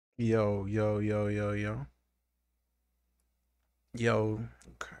Yo, yo, yo, yo, yo. Yo.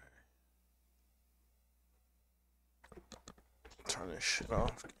 Okay. Turn this shit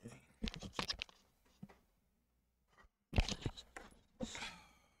off.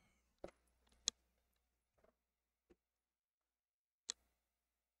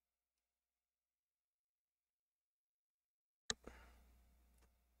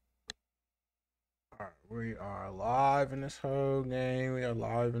 Alright, we are live in this whole game. We are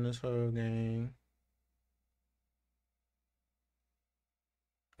live in this whole game.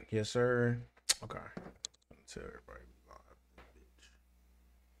 Yes, sir. Okay. Tell everybody live, bitch.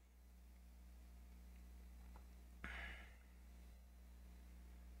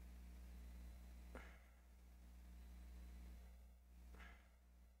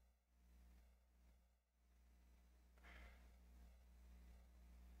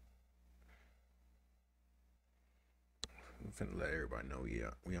 I'm finna let everybody know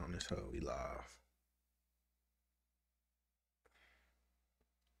we on this hoe. We live.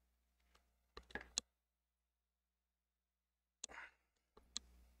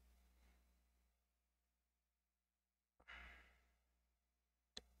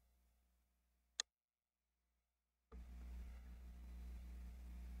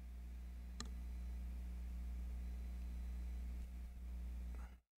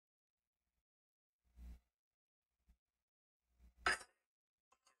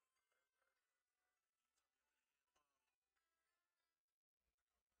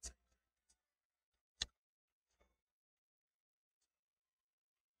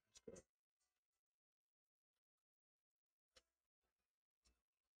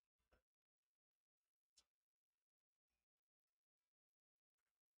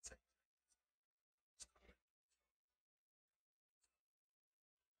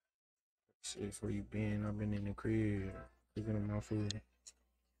 Shit, where you been? I've been in the crib. Cooking up my food.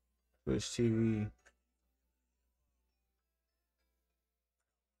 Twitch TV.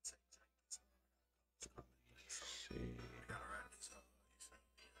 Shit.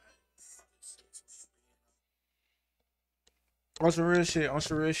 On some real shit. On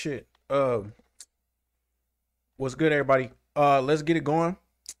some real shit. What's good, everybody? Let's get it going.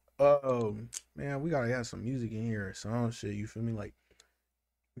 Man, we gotta have some music in here or some shit. You feel me? Like,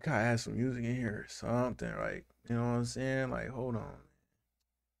 we gotta have some music in here or something. Like, you know what I'm saying? Like, hold on.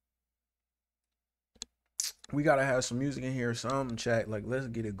 We gotta have some music in here or something, chat. Like, let's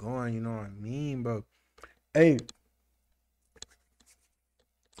get it going. You know what I mean, bro? Hey,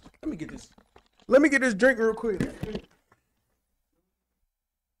 let me get this. Let me get this drink real quick.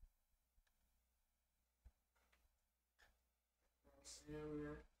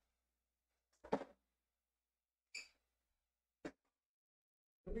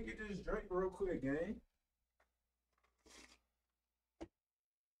 Let me get this drink real quick, gang.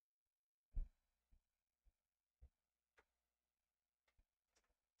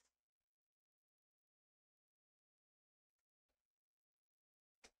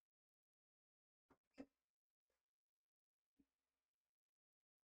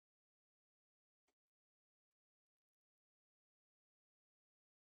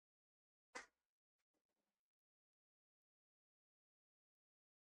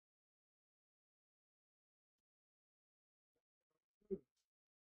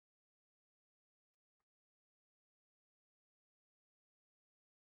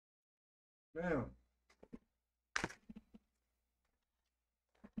 Damn.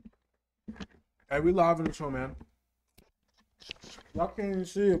 Hey, we live in the show, man. Y'all can't even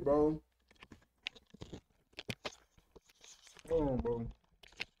see it, bro. Hold on, bro.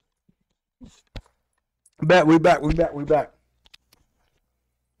 We back.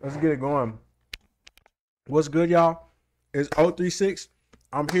 Let's get it going. What's good, y'all? It's OHTHREESIX.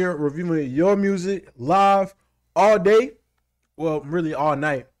 I'm here reviewing your music live all day. Well, really all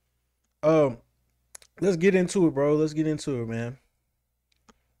night. Let's get into it, bro. Let's get into it, man.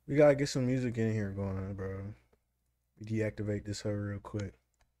 We gotta get some music in here going, bro. Deactivate this hoe real quick.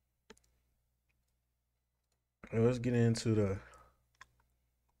 Let's get into the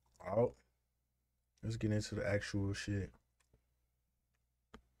Let's get into the actual shit.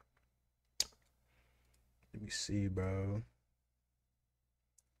 Let me see, bro.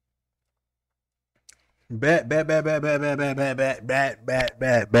 Bet.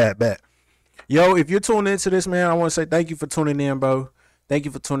 Yo, if you're tuning into this, man, I want to say thank you for tuning in, bro. Thank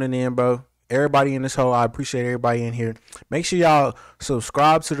you for tuning in, bro. Everybody in this hole, I appreciate everybody in here. Make sure y'all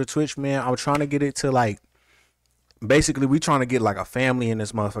subscribe to the Twitch, man. I'm trying to get it to like, basically, we trying to get like a family in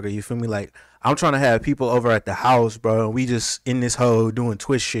this motherfucker. You feel me? Like, I'm trying to have people over at the house, bro. We just in this hole doing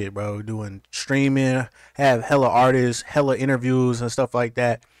Twitch shit, bro. Doing streaming, have hella artists, hella interviews and stuff like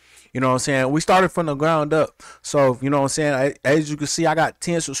that. You know what I'm saying? We started from the ground up. So, you know what I'm saying? As you can see, I got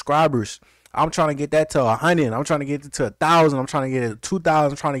 10 subscribers. I'm trying to get that to 100. I'm trying to get it to 1,000. I'm trying to get it to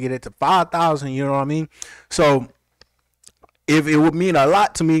 2,000. I'm trying to get it to 5,000. You know what I mean? So, if it would mean a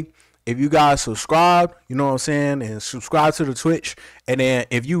lot to me if you guys subscribe, you know what I'm saying, and subscribe to the Twitch. And then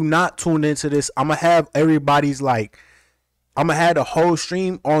if you not tuned into this, I'm gonna have everybody's like, I'm gonna have the whole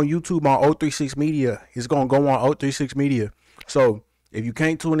stream on YouTube on OHTHREESIX Media. It's gonna go on OHTHREESIX Media. So if you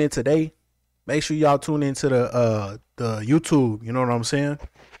can't tune in today, make sure y'all tune into the YouTube. You know what I'm saying?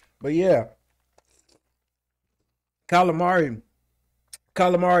 But yeah, Calamari,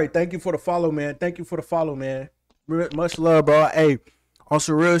 thank you for the follow, man. Thank you for the follow, man. Much love, bro. Hey, on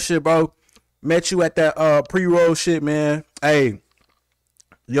some real shit, bro. Met you at that pre-roll shit, man. Hey,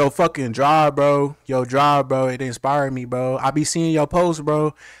 yo, fucking drive, bro. Yo, drive, bro. It inspired me, bro. I be seeing your posts,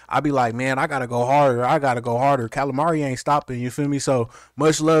 bro. I be like, man, I gotta go harder. I gotta go harder. Calamari ain't stopping. You feel me? So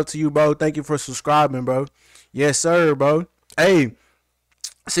much love to you, bro. Thank you for subscribing, bro. Yes, sir, bro. Hey,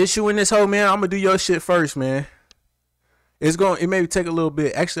 since you in this hole, man, I'm gonna do your shit first, man. It may take a little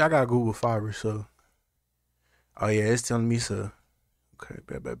bit. Actually, I got Google Fiber, so. Oh yeah, it's telling me so. Okay,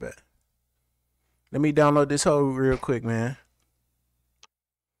 bet. Let me download this hole real quick, man.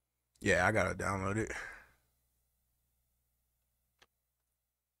 Yeah, I gotta download it.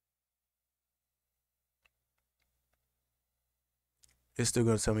 It's still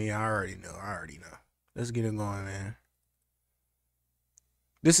gonna tell me I already know. Let's get it going, man.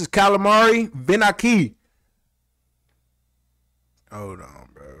 This is Calamari Vinaki. Hold on,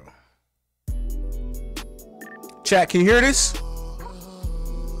 bro. Chat, can you hear this?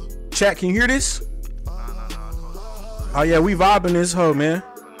 Chat, can you hear this? Oh yeah, we vibing this hoe, man.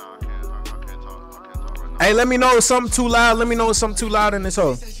 Hey, let me know if something too loud. Let me know if something too loud in this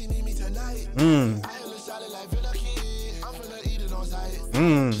hoe.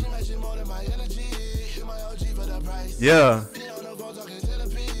 Yeah.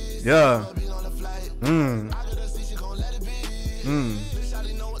 Yeah.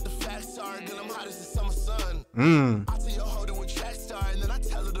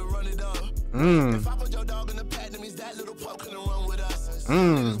 If I put your dog in the pad, that means that little pup couldn't run with us.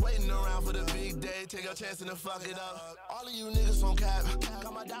 Waiting around for the big day, take a chance and then fuck it up. All of you niggas on cap,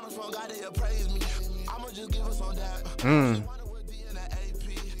 got my diamonds from God, they appraise me. I'ma just give us on that.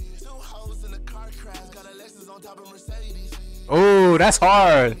 Two hoes in the car crash, got a Lexus on top of Mercedes. Oh, that's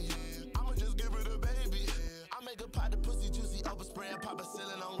hard. I'ma just give it a baby. I make a pot of pussy juicy, open spray and pop a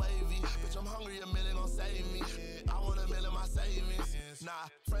ceiling on wavy. Bitch, I'm hungry, a million gon' save me. I want a million my savings. Nah,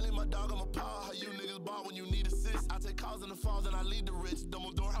 friendly my dog, I'm a paw. How you niggas ball when you need assist? I take calls in the falls and I lead the rich.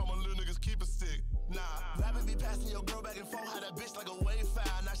 Dumb door, how my little niggas keep a stick. Nah, rapping be passing your girl back and forth. How that bitch like a wave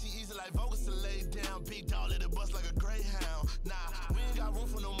foul. Now she easy like Vogus to lay down. Big dog, let it bust like a greyhound. Nah, we ain't got room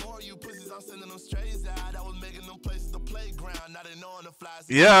for no more. You pussies, I'm sending them strays out. I was making them places the playground. Now they know on the flies.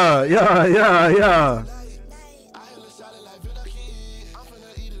 Yeah.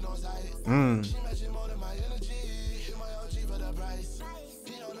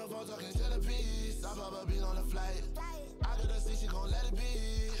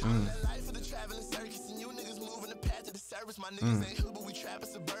 My niggas ain't who, but we trapping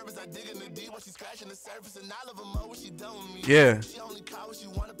suburbans. I dig in the deep when she scratching the surface, and I love her more when she done with me. Yeah. She only call when she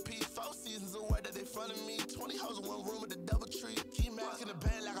want a piece. 4 seasons of work that they front of me. 20 hoes in one room with the double tree. Keep masking the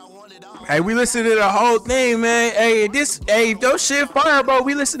band like I want it all. Hey, we listened to the whole thing, man. Hey, those shit fire, bro.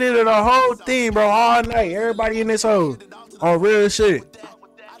 We listened to the whole thing, bro, all night. Everybody in this hole on real shit.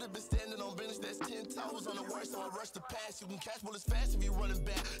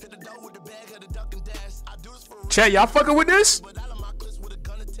 Chat, y'all fucking with this?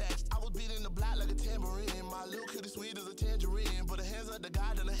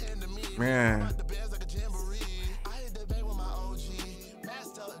 Man.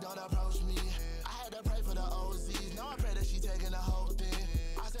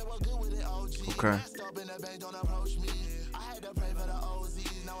 Okay.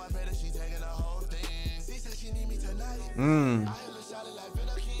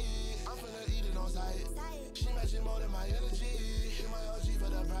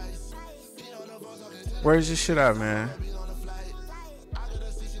 Where's this shit at, man?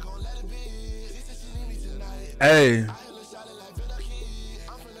 Hey.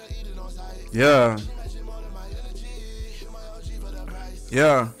 Yeah.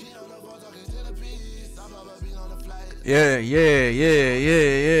 Yeah.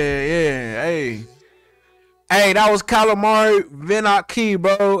 Hey, that was Calamari Vinaki,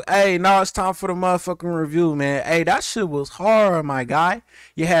 bro. Hey, now it's time for the motherfucking review, man. Hey, that shit was hard, my guy.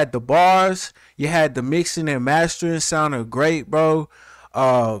 You had the bars, you had the mixing and mastering, sounded great, bro.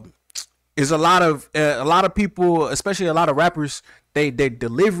 is a lot of people, especially a lot of rappers, their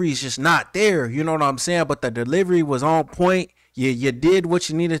delivery is just not there. You know what I'm saying? But the delivery was on point. You did what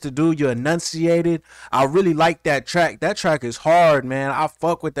you needed to do. You enunciated. I really like that track. That track is hard, man. I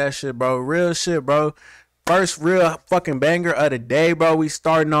fuck with that shit, bro. Real shit, bro. First real fucking banger of the day, bro. We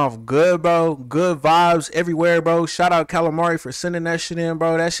starting off good, bro. Good vibes everywhere, bro. Shout out Calamari for sending that shit in,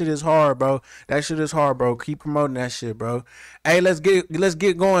 bro. That shit is hard, bro. That shit is hard, bro. Keep promoting that shit, bro. Hey, let's get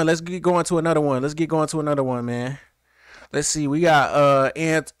going. Let's get going to another one. Let's get going to another one, man. Let's see. We got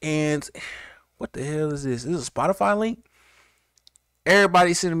and what the hell is this? Is this a Spotify link?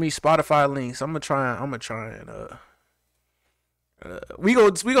 Everybody sending me Spotify links. I'm gonna try and we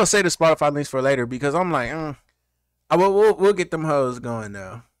gonna say the Spotify links for later because I'm like, we'll get them hoes going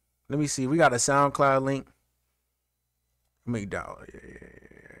though. Let me see. We got a SoundCloud link. McDowell.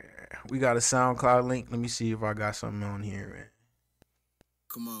 Yeah. We got a SoundCloud link. Let me see if I got something on here, man.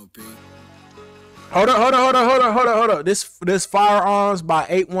 Come on, P. Hold up. This Firearms by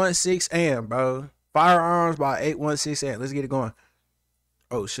 816 AM, bro. Firearms by 816 AM. Let's get it going.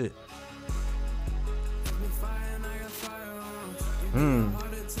 Oh shit. Mm.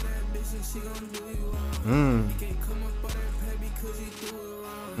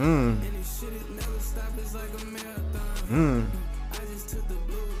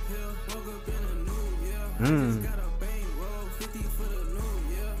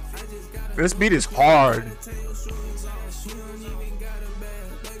 This beat is hard.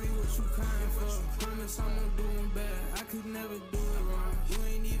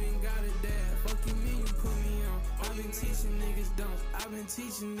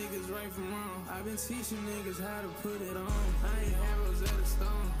 Teaching niggas right from wrong. I've been teaching niggas how to put it on. I ain't had Rosetta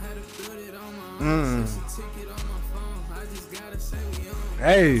Stone, had to put it on my own. Since a ticket on my phone, I just gotta say we on.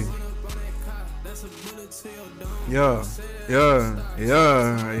 Hey. That's a bullet to your dome. Yeah.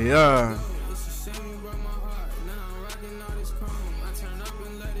 It's a shame you broke my heart. Now I'm rocking all this chrome. I turn up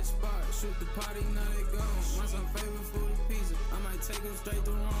and let it spark. Shoot the party, now they gone. Once I'm favorite for the pizza, I might take them straight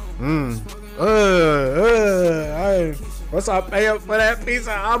to Rome. Once I pay up for that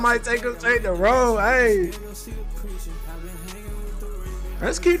pizza, I might take them straight to Rome. Hey.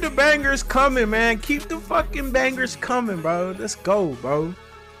 Let's keep the bangers coming, man. Keep the fucking bangers coming, bro. Let's go, bro.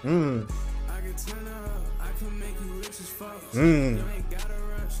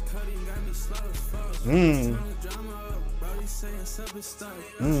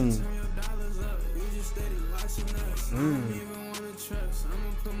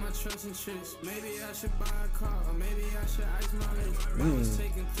 Put my trust in tricks. Maybe I should buy a car, or maybe I should ice my lips. Rappers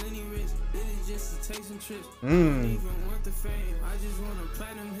taking plenty risks. Did it just to take some trips. I don't even want the fame. I just want a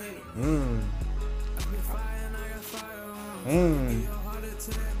platinum hit. I've been fire and I got fire on. Get your harder to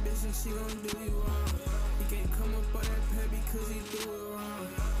that bitch and she gon' do you wrong. He can't come up on that pet because he do it wrong.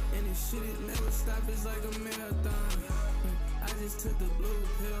 And this shit it never stop. It's like a marathon. I just took the blue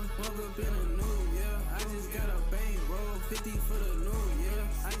pill, woke up in a new year. I just got a bang roll, 50 for the new year.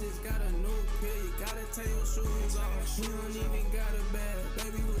 I just got a new pill, you gotta take your shoes off. You don't even got a bag,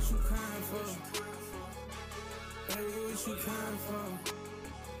 baby, what you crying for? Baby, what you crying for?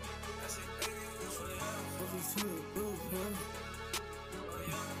 I said, baby, what you crying for? I just took a blue pill.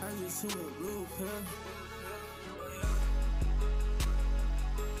 I just took a blue pill.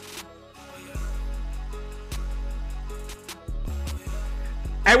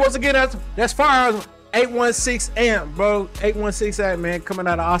 Hey, once again, that's Firearms 816 amp, bro. 816 amp, man, coming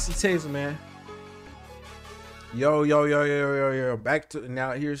out of Austin, Texas, man. Yo. Back to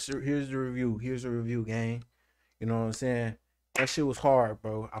now. Here's the review. Here's the review, gang. You know what I'm saying? That shit was hard,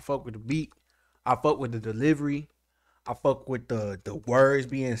 bro. I fuck with the beat. I fuck with the delivery. I fuck with the words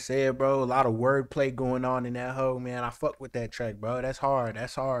being said, bro. A lot of wordplay going on in that hoe, man. I fuck with that track, bro. That's hard.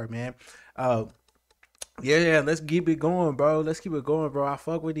 That's hard, man. Yeah, let's keep it going, bro. Let's keep it going, bro. I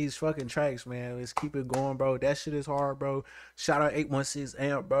fuck with these fucking tracks, man. Let's keep it going, bro. That shit is hard, bro. Shout out 816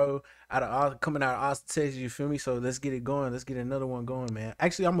 amp, bro. Coming out of Austin, Texas, you feel me? So let's get it going. Let's get another one going, man.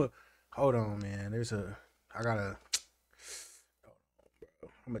 Actually, hold on, man. I'm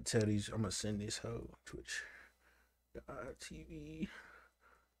gonna send this hoe Twitch TV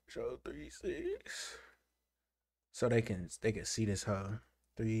show 36 so they can see this hoe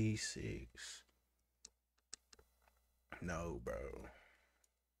 36. No, bro.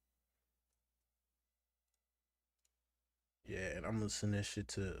 Yeah, and I'm gonna send that shit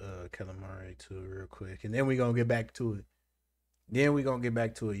to Calamari too real quick, and then we gonna get back to it.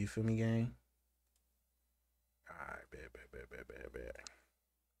 You feel me, gang? Alright, bet.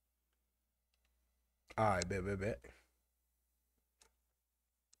 Alright, bet.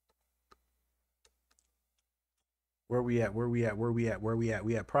 Where we at? We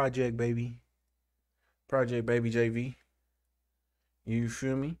at Project Baby. Project Baby JV. You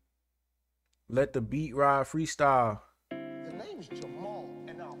feel me? Let the beat ride freestyle. The name is Jamal,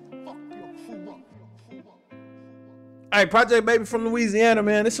 and I'll fuck your crew up. Hey, Project Baby from Louisiana,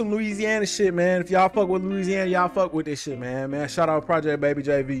 man. This some Louisiana shit, man. If y'all fuck with Louisiana, y'all fuck with this shit, man. Shout out Project Baby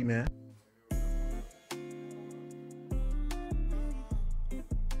JV, man.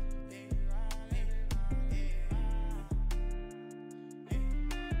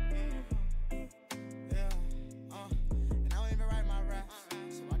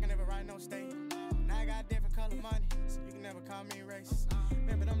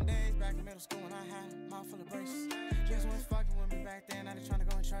 Remember them days back in middle school when I had a mouth full of braces. Niggas was fucking with me back then, now they tryna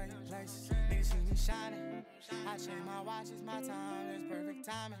go and trade places. Niggas see me shining, I change my watches, my time is perfect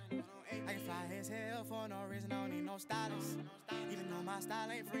timing. I can fly as hell for no reason, I don't need no stylist. Even though my style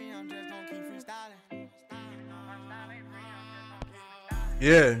ain't free, I'm just gon' keep freestyling.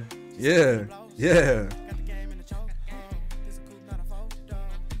 Yeah. Got the game in the choke, this a coupe, not a photo.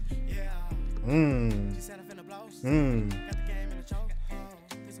 Yeah. She said I'm finna blow. Got the game in the choke,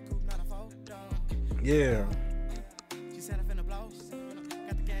 this a coupe, not a photo. Yeah. She said I'm finna blow.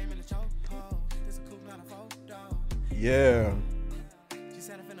 Got the game in the choke, this a coupe, not a photo. Yeah. She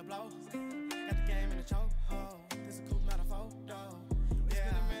said I'm finna blow. Got the game in the choke, this a coupe, not a photo. It's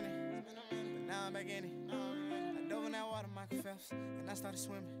been a minute, but now I'm back in it. I dove in that water, Michael Phelps, and I started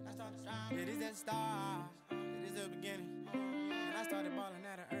swimming. It is that star, it is the beginning. And I started balling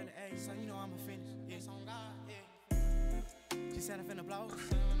at an early age, so you know I'ma finish. Yeah, it's on God, yeah. She said I'm finna blow.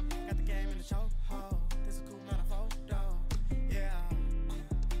 Got the game in the choke, this a coupe, not a photo. Yeah.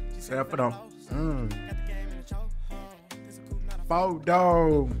 She said I'm finna blow. Got the game in the choke, this a coupe, not a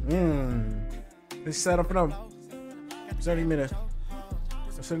Photo. This set up for them. 30 minutes.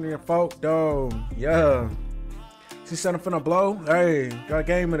 Sending me a photo. Yeah. She said I'm finna blow. Hey, got a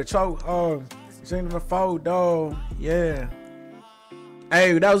game in the choke. Sending me a photo. Yeah.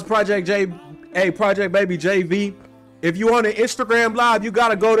 Hey, that was Project Baby JV. If you on an Instagram live, you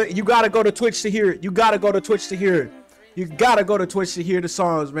gotta go to Twitch to hear it. You gotta go to Twitch to hear the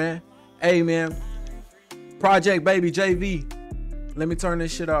songs, man. Hey, man. Project Baby JV. Let me turn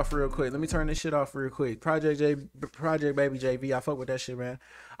this shit off real quick. Project Baby JV. I fuck with that shit, man.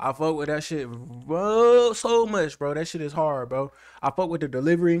 I fuck with that shit so much, bro. That shit is hard, bro. I fuck with the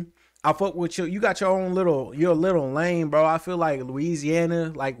delivery. I fuck with you. You got your little lane, bro. I feel like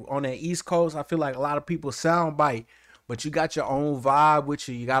Louisiana, like on the East Coast, I feel like a lot of people sound bite, but you got your own vibe with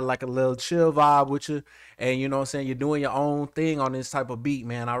you. You got like a little chill vibe with you. And you know what I'm saying? You're doing your own thing on this type of beat,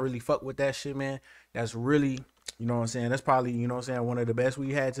 man. I really fuck with that shit, man. That's really, you know what I'm saying? That's probably, you know what I'm saying, one of the best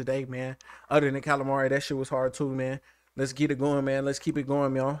we had today, man. Other than Calamari, that shit was hard too, man. Let's get it going, man. Let's keep it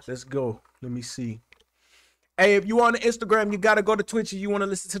going, y'all. Let's go. Let me see. Hey, if you on the Instagram, you gotta go to Twitch if you want to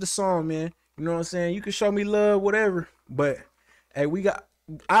listen to the song, man. You know what I'm saying? You can show me love, whatever. But hey,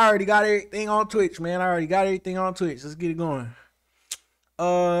 I already got everything on Twitch, man. Let's get it going.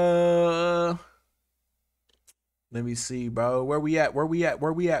 Let me see, bro. Where we at?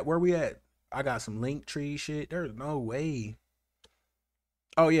 I got some link tree shit. There's no way.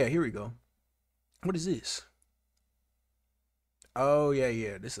 Oh yeah, here we go. What is this? Oh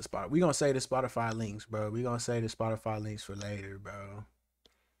yeah. This is Spotify. We gonna say the Spotify links, bro. We gonna say the Spotify links for later, bro.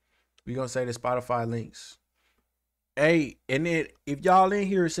 We gonna say the Spotify links. Hey, and then if y'all in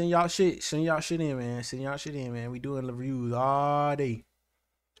here, send y'all shit in, man. We doing the reviews all day.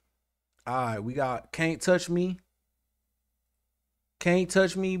 All right, we got Can't Touch Me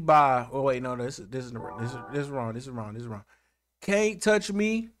by, oh wait, no, this is wrong. Can't Touch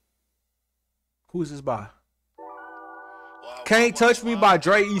Me. Who's this by? Can't Touch Me by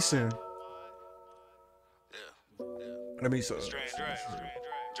Dre Eason. Let me see.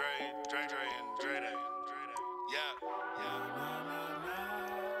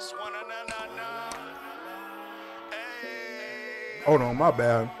 Hold on, my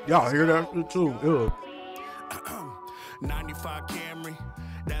bad. Y'all hear that shit too? Ew. 95 Camry,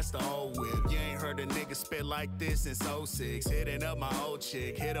 that's the old whip. You ain't heard a nigga spit like this since 06. Hitting up my old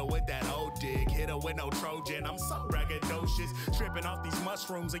chick, hit her with that old dick, hit her with no Trojan. I'm so braggadocious, tripping off these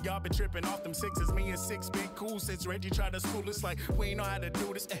mushrooms, and y'all been tripping off them sixes. Me and Six been cool since Reggie tried to school us like we ain't know how to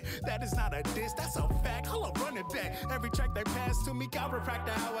do this. That is not a diss, that's a fact. Hold up, run it back. Every track they pass to me, chiropractor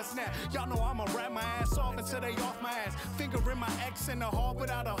how I snap. Y'all know I'ma rap my ass off until they off my ass. Finger in my ex in the hall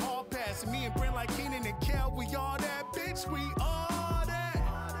without a hall pass. Me and Brent like Keenan and Kel, we all that, bitch, we all that.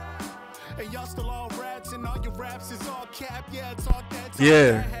 And y'all still all rats, and all your raps is all cap. Yeah, talk that talk.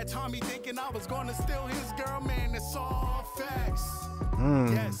 Yeah. I had Tommy thinking I was gonna steal his girl, man. It's all facts.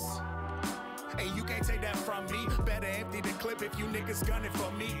 Yes. Hey, you can't take that from me. Better empty the clip if you niggas gunning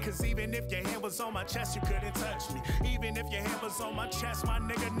for me. Cause even if your hand was on my chest, you couldn't touch me. Even if your hand was on my chest, my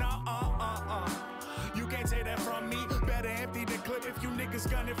nigga, nah, You can't take that from me. Better empty the clip if you niggas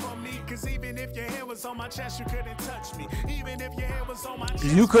gunning for me. Cause even if your hand was on my chest, you couldn't touch me. Even if your hand was on my chest,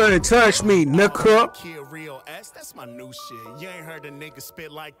 you couldn't touch me, nigga. Kid Real S, that's my new shit. You ain't heard a nigga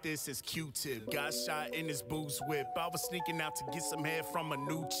spit like this as Q-Tip. Got shot in his boots whip. I was sneaking out to get some head from a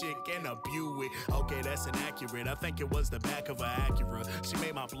new chick and a Buick. Okay, that's inaccurate. I think it was the back of a Acura. She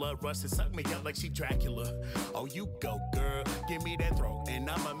made my blood rush and sucked me up like she Dracula. Oh, you go, girl. Give me that throat and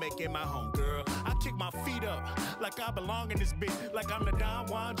I'ma make it my home, girl. I kick my feet up like I belong in this bitch. Like I'm the Don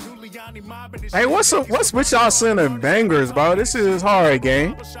Juan Giuliani mob in this. Hey, what's with y'all sending bangers, bro? This is hard,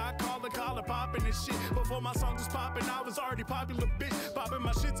 gang. Before my song was popping, I was already popular, bitch. Popping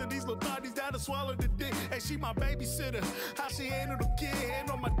my shit to these little thotties that'll swallow the dick. Hey, she my babysitter. How she handle the kid? Hand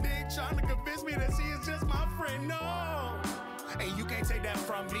on my dick, trying to convince me that she is just my friend. No. Hey, you can't take that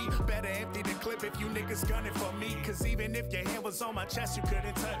from me. Better empty the clip if you niggas gunning for me. Cause even if your hand was on my chest, you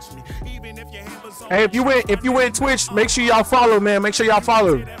couldn't touch me. Even if your hand was on Hey, if you went Twitch, make sure y'all follow, man. Make sure y'all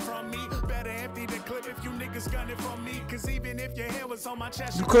follow.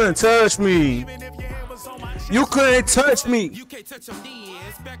 You couldn't touch me. You couldn't touch me. You can't touch them knees.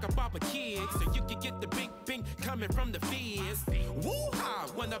 Back up off my kids so you can get the big ping coming from the fizz. Woo-ha!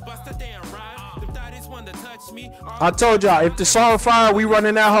 When I bust a damn ride, them thotties want to touch me. I told y'all, if the song fire, we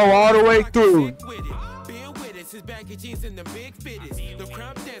running that hoe all the way through. Being with us, his baggy jeans and the big fitties. The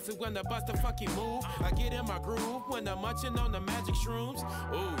crumb dancing when I bust a fucking move. I get in my groove when I'm munching on the magic shrooms.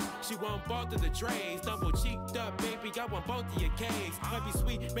 Ooh, she want both of the trays. Double cheeked up, baby, I want both of your cakes. Might be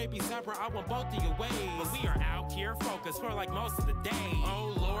sweet, maybe sour, I want both of your ways. But we are out here focused for like most of the day.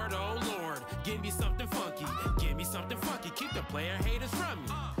 Oh Lord, give me something funky. Give me something funky. Keep the player haters from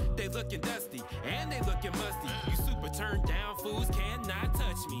me. They looking dusty and they looking musty. You super turned down fools cannot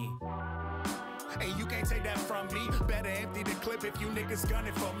touch me. Hey, you can't take that from me. Better empty the clip if you niggas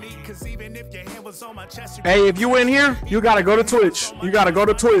gunning for me. Cause even if your hand was on my chest, you Hey, if you in here, you gotta go to Twitch. You gotta go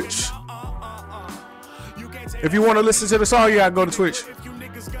to Twitch. If you want to listen to the song, you gotta go to Twitch.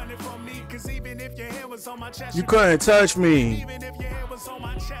 You couldn't touch me.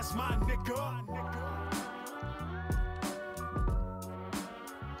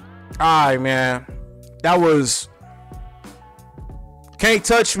 Alright, man. That was Can't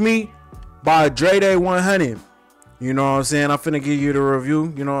Touch Me by Dre Day 100. You know what I'm saying? I'm finna give you the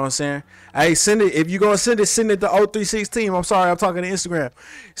review. You know what I'm saying? Hey, send it. If you're gonna send it to OHTHREESIX team. I'm sorry, I'm talking to Instagram.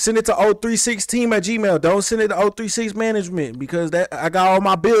 Send it to OHTHREESIX team at Gmail. Don't send it to OHTHREESIX management because that I got all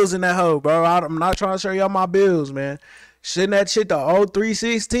my bills in that hoe, bro. I'm not trying to show y'all my bills, man. Send that shit to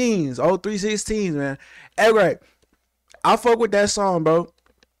OHTHREESIX teams. OHTHREESIX teams, man. Anyway, I fuck with that song, bro.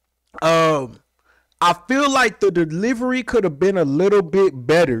 I feel like the delivery could have been a little bit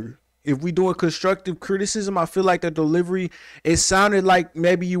better. If we doing constructive criticism, I feel like the delivery, it sounded like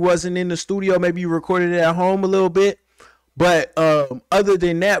maybe you wasn't in the studio, maybe you recorded it at home a little bit. But other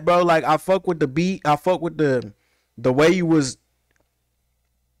than that, bro, like I fuck with the beat. I fuck with the way you was,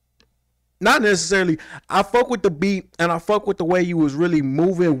 not necessarily, I fuck with the beat and I fuck with the way you was really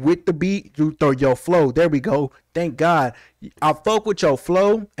moving with the beat through your flow. There we go. Thank God. I fuck with your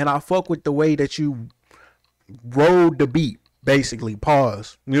flow and I fuck with the way that you rode the beat, basically.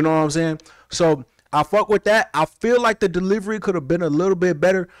 Pause. You know what I'm saying? So I fuck with that. I feel like the delivery could have been a little bit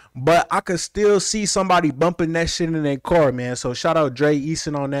better, but I could still see somebody bumping that shit in their car, man. So shout out Dre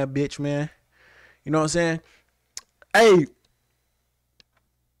Eason on that bitch, man. You know what I'm saying? Hey,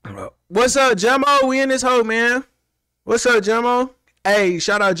 what's up, Jamo? We in this hoe, man. What's up, Jamo? Hey,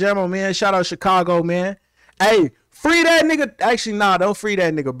 shout out Jamo, man. Shout out Chicago, man. Hey, free that nigga. Actually, nah, don't free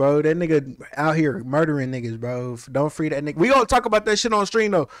that nigga, bro. That nigga out here murdering niggas, bro. Don't free that nigga. We gonna talk about that shit on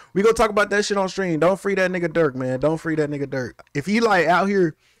stream, though. We gonna talk about that shit on stream. Don't free that nigga Dirk, man. Don't free that nigga Dirk. If he like out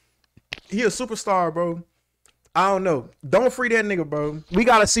here, he a superstar, bro. I don't know. Don't free that nigga, bro. We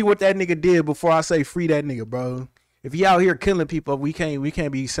gotta see what that nigga did before I say free that nigga, bro. If he out here killing people, we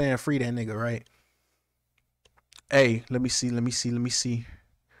can't be saying free that nigga, right? Hey, let me see.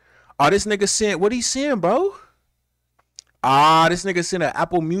 Oh, this nigga sent, what he sent, bro? This nigga sent an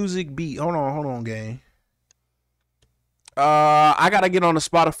Apple Music beat. Hold on, gang. I gotta get on the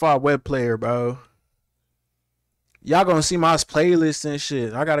Spotify web player, bro. Y'all gonna see my playlist and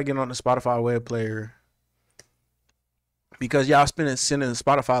shit. I gotta get on the Spotify web player because y'all sending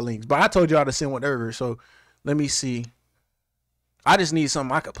Spotify links. But I told y'all to send whatever, so let me see. I just need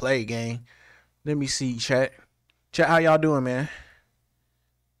something I could play, gang. Let me see, chat. Chat, how y'all doing, man?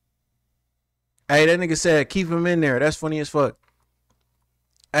 Hey, that nigga said keep him in there. That's funny as fuck.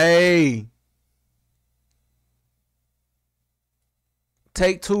 Hey,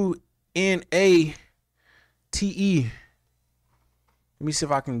 Take Two NATE. Let me see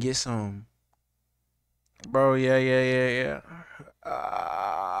if I can get some. Bro, yeah.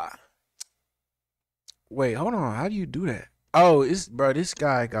 Wait, hold on. How do you do that? Oh, this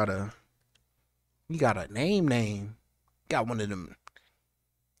guy got a name. Got one of them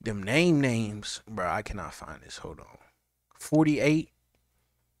names. Bro, I cannot find this. Hold on. 48.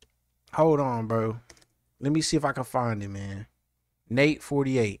 Hold on, bro. Let me see if I can find it, man. Nate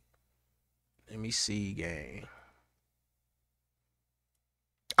 48. Let me see, gang.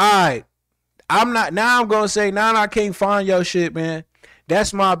 Alright. I'm gonna say now I can't find your shit, man.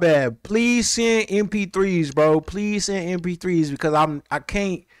 That's my bad. Please send MP3s, bro. Please send MP3s because I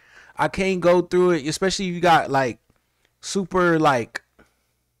can't go through it, especially if you got like super like.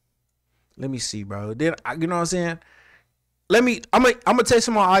 Let me see, bro. Then you know what I'm saying? I'm gonna text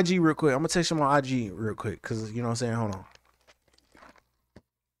him on IG real quick. Cause you know what I'm saying. Hold on.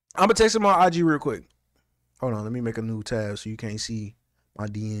 I'm gonna text him on IG real quick. Hold on, let me make a new tab so you can't see my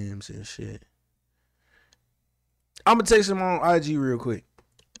DMs and shit. I'm gonna text him on IG real quick.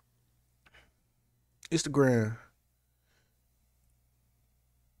 Instagram.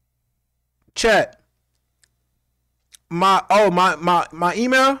 Chat. My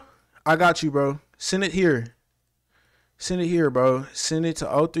email. I got you, bro. Send it here, bro. Send it to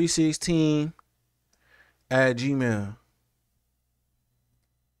 0316 at gmail.com.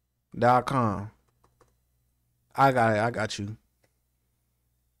 I got it. I got you.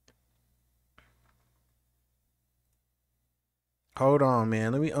 Hold on,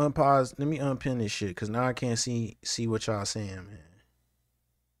 man. Let me unpause. Let me unpin this shit because now I can't see what y'all saying, man.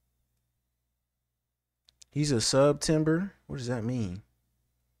 He's a September. What does that mean?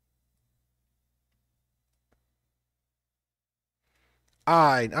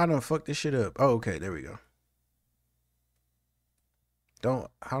 I done fucked this shit up. Oh, okay, there we go.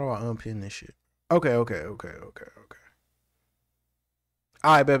 How do I unpin this shit? Okay. Alright,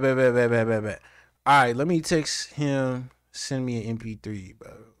 bet. Alright, let me text him. Send me an MP3,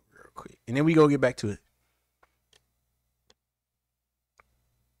 bro, real quick. And then we go get back to it.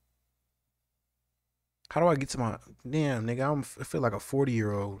 How do I get to my... Damn, nigga, I feel like a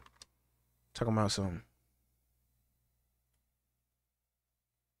 40-year-old talking about something.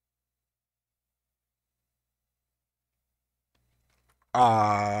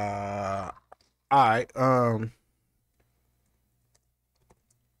 Alright,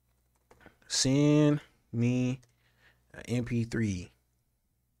 send me MP3.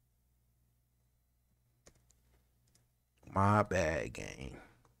 My bad, gang.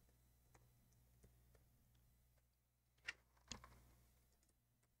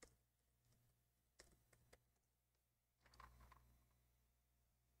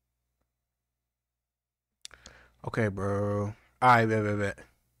 Okay, bro. Alright, bet.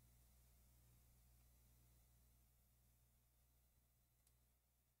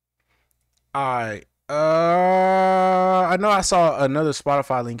 Alright. I know I saw another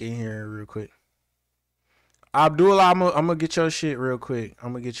Spotify link in here real quick. Abdullah, I'm gonna get your shit real quick.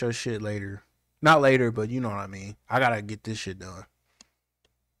 I'm gonna get your shit later. Not later, but you know what I mean. I gotta get this shit done.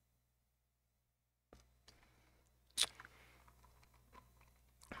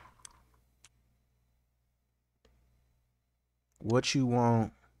 What you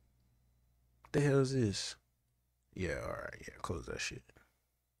want? What the hell is this? Yeah, alright. Yeah, close that shit.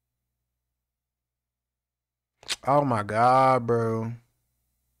 Oh my god, bro.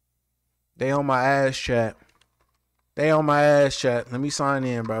 They on my ass, chat. Let me sign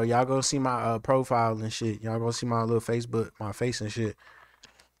in, bro. Y'all go see my profile and shit. Y'all go see my little Facebook, my face and shit.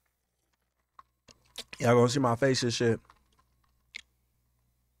 Y'all gonna see my face and shit.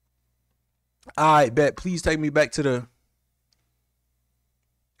 Alright, bet. Please take me back.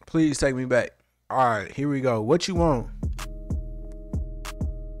 Alright, here we go. What you want?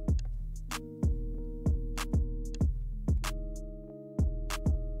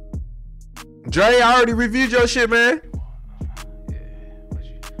 Dre, I already reviewed your shit, man.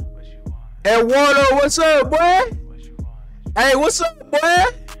 Eduardo, what's up, boy? Hey, what's up, boy?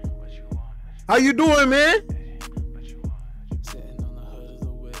 How you doing, man?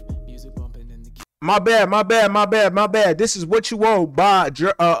 My bad. This is What You Want by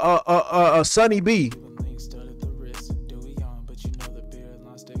Sunny B.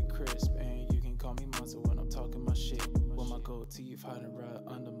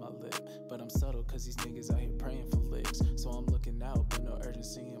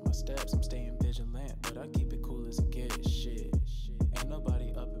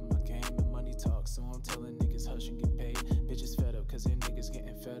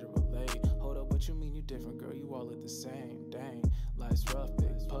 Different, girl, you all look the same. Dang, life's rough,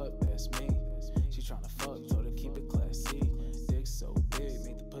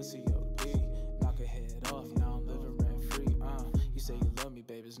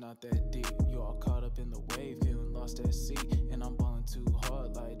 not that deep. You all caught up in the wave, feeling lost at sea. And I'm balling too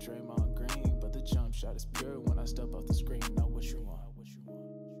hard like Draymond Green. But the jump shot is pure when I step off the screen. Know what you want. What you want.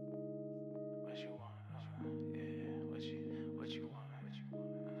 What you want. Yeah.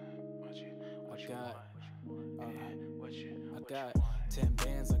 What you want. I got 10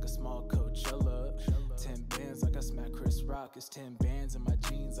 bands like a small Coachella. 10 bands like I smack Chris Rock. It's 10 bands in my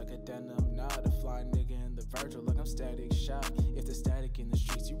jeans like a denim knot. A fly nigga in the Virgil like I'm Static Shock. If the static in the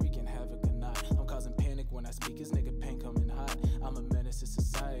streets, you wreaking havoc or not. I'm causing panic when I speak, his nigga pain coming hot. I'm a menace to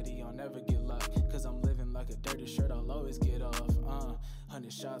society, I'll never get locked. Cause I'm living like a dirty shirt, I'll always get off.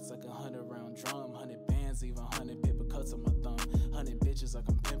 100 shots like a 100-round drum. 100 bands, leave 100 paper cuts on my thumb. 100 bitches like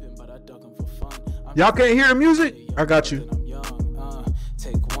I'm pimping, but I duck them for fun. Y'all can't hear the music? I got you. I'm young,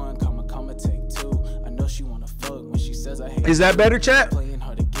 take one, comma, take two. I know she wanna fuck when she says I hate. Is that better, chat? Playing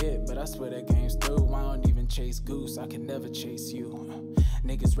hard to get, but I swear that game's through. I don't even chase goose, I can never chase you.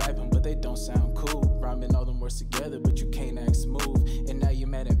 Niggas rapping, but they don't sound cool. Rhyming all them words together, but you can't act smooth. And now you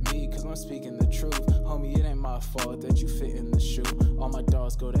mad at me, cause I'm speaking the truth. Homie, it ain't my fault that you fit in the shoe. All my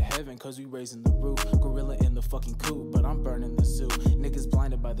dogs go to heaven, cause we raising the roof. Gorilla in the fucking coop, but I'm burning the zoo. Niggas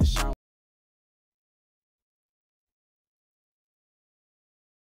blinded by the shine.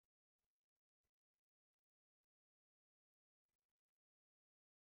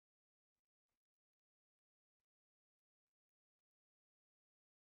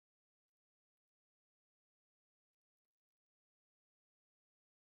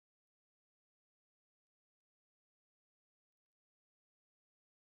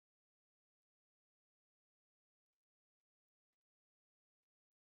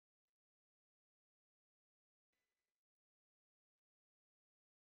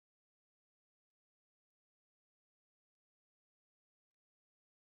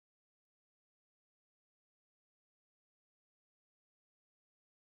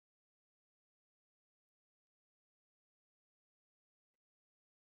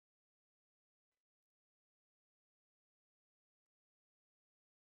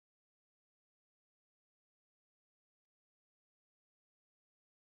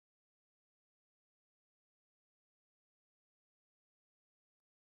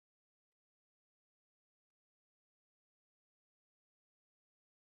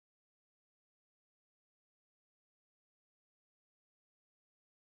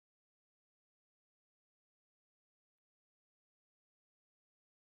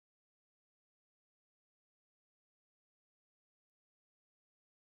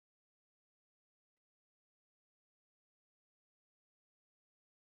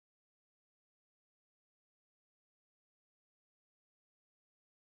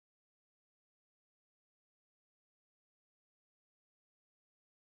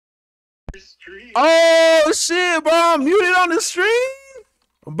 Oh shit, bro! I'm muted on the stream,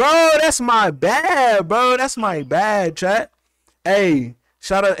 bro. That's my bad, bro. That's my bad, chat. Hey,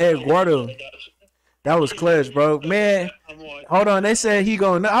 shout out Eduardo. That was clutch, bro. Man, hold on. They said he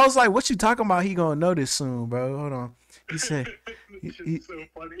gonna. I was like, what you talking about? He gonna know this soon, bro. Hold on. He said.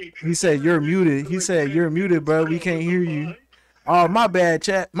 He said you're muted. He said you're muted, bro. We can't hear you. Oh, my bad,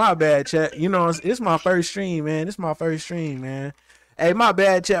 chat. My bad, chat. You know, it's my first stream, man. It's my first stream, man. Hey, my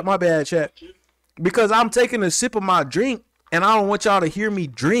bad, chat. My bad, chat. Because I'm taking a sip of my drink, and I don't want y'all to hear me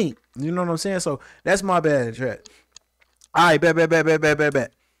drink. You know what I'm saying? So that's my bad, chat. All right,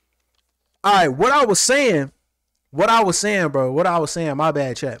 bet. All right, what I was saying, bro. What I was saying, my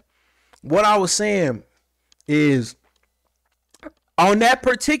bad, chat. What I was saying is on that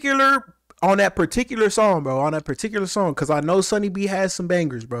particular song, bro. On that particular song, because I know Sonny B has some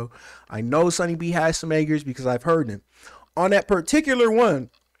bangers, bro. I know Sonny B has some bangers because I've heard them. On that particular one,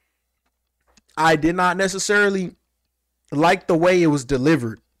 I did not necessarily like the way it was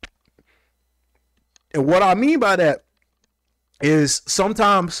delivered. And what I mean by that is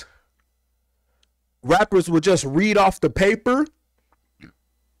sometimes rappers will just read off the paper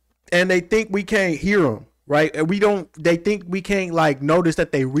and they think we can't hear them, right? And they think we can't like notice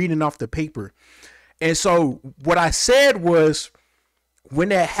that they reading off the paper. And so what I said was, when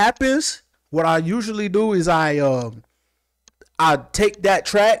that happens, what I usually do is I take that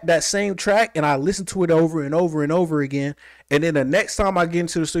same track, and I listen to it over and over and over again. And then the next time I get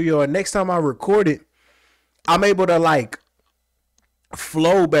into the studio, or next time I record it, I'm able to like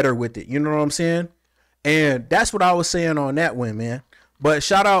flow better with it. You know what I'm saying? And that's what I was saying on that one, man. But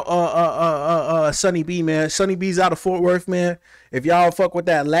shout out Sonny B, man. Sonny B's out of Fort Worth, man. If y'all fuck with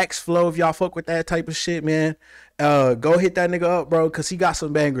that lax flow, if y'all fuck with that type of shit, man, go hit that nigga up, bro, because he got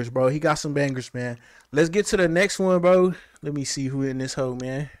some bangers, bro. He got some bangers, man. Let's get to the next one, bro. Let me see who in this hoe,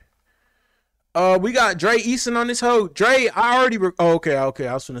 man. We got Dre Easton on this hoe. Dre, I already. Okay. I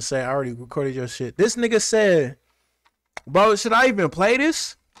was gonna say I already recorded your shit. This nigga said, bro, should I even play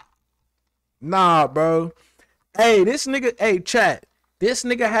this? Nah, bro. Hey, this nigga. Hey, chat. This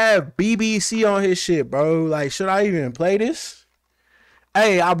nigga have BBC on his shit, bro. Like, should I even play this?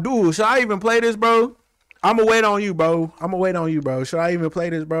 Hey, Abdul, should I even play this, bro? I'ma wait on you, bro. Should I even play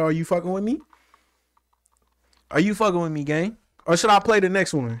this, bro? Are you fucking with me? Are you fucking with me, gang? Or should I play the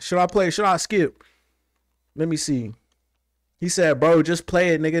next one? Should I skip? Let me see. He said, bro, just play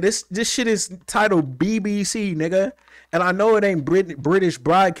it, nigga. This shit is titled BBC, nigga. And I know it ain't British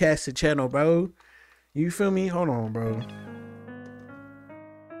Broadcasting Channel, bro. You feel me? Hold on, bro.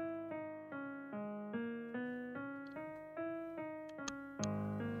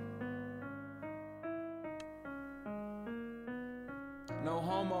 No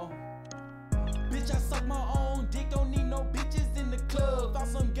homo. Bitch, I suck my own dick, don't need no bitches in the club. Found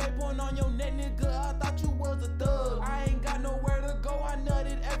some gay porn on your neck, nigga, I thought you was a thug. I ain't got nowhere to go, I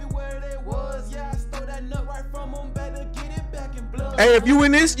nutted everywhere there was. Yeah, I stole that nut right from them, better get it back in blood. Hey, if you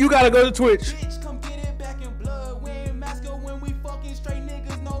in this, you gotta go to Twitch. Bitch, come get it back in blood. We ain't masculine when we fucking straight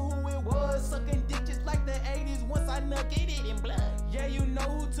niggas know who it was. Sucking dick just like the 80s once I nugget it in blood. Yeah, you know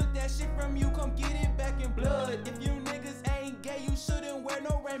who took that shit from you, come get it back in blood. If you niggas ain't gay, you shouldn't wear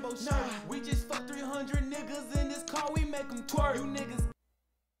no rainbow shirt. Nah, we just fuck 300 niggas in this car, we make them twerk. You niggas.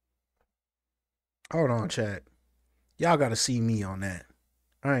 Hold on, chat. Y'all gotta see me on that.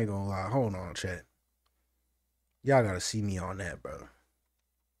 I ain't gonna lie. Hold on, chat. Y'all gotta see me on that, bro.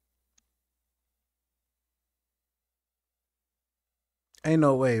 Ain't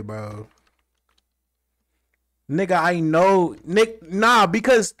no way, bro. Nigga, I know. Nah,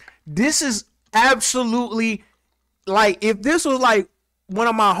 because this is absolutely like, if this was like one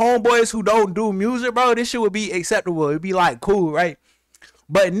of my homeboys who don't do music, bro, this shit would be acceptable. It'd be like cool, right?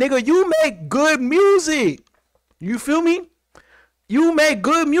 But nigga, you make good music. You feel me? You make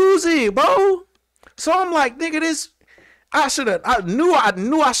good music, bro. So I'm like, nigga, this I knew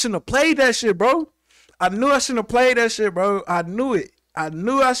I shouldn't have played that shit, bro. I knew I shouldn't have played that shit, bro. I knew it. I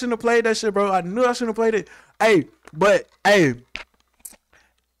knew I shouldn't have played that shit, bro. I knew I shouldn't have played it. Hey, but hey,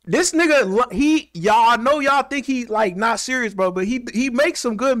 this nigga, y'all know y'all think he like not serious, bro, but he makes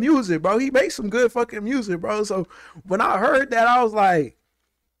some good music, bro. He makes some good fucking music, bro. So when I heard that, I was like,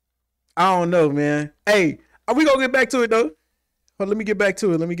 I don't know, man. Hey, are we gonna get back to it though? But let me get back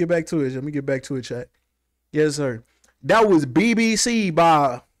to it, chat. Yes, sir. That was BBC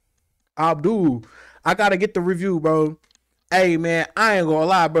by Abdul. I gotta get the review, bro. Hey, man, I ain't gonna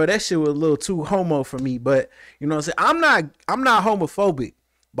lie, bro. That shit was a little too homo for me, but you know what I'm saying? I'm not homophobic,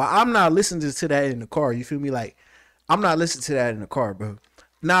 but I'm not listening to that in the car. You feel me? Like, I'm not listening to that in the car, bro.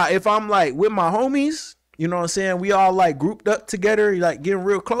 Now, if I'm like with my homies, you know what I'm saying? We all like grouped up together, like getting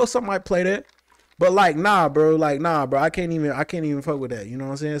real close, I might play that. But like, nah, bro. I can't even fuck with that. You know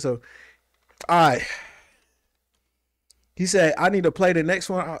what I'm saying? So, all right. He said, I need to play the next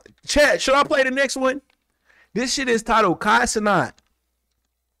one. Chat, should I play the next one? This shit is titled Kai Sanat.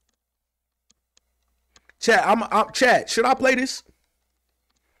 Chat, chat, should I play this?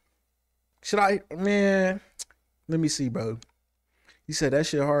 Should I? Man, let me see, bro. He said that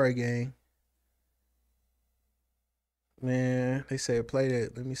shit hard, gang. Man, they said play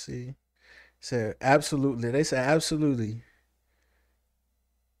that. Let me see. Said absolutely. They said absolutely.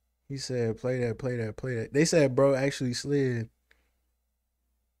 He said play that. They said bro actually slid.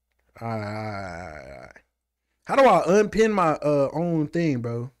 Alright. How do I unpin my own thing,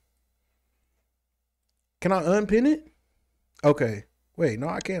 bro? Can I unpin it? Okay. Wait, no,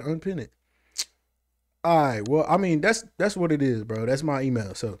 I can't unpin it. Alright, well, I mean that's what it is, bro. That's my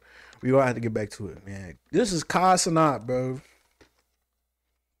email. So we gonna have to get back to it, man. This is Kai Sanat, bro.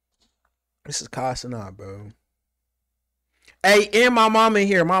 This is Kai Sanat, bro. Hey, and my mom in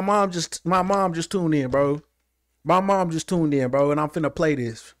here. My mom just tuned in, bro. And I'm finna play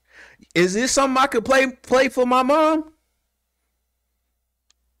this. Is this something I could play for my mom?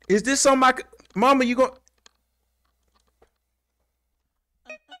 Is this something I could, Mama, you go?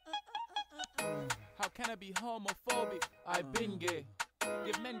 How can I be homophobic? I've been gay.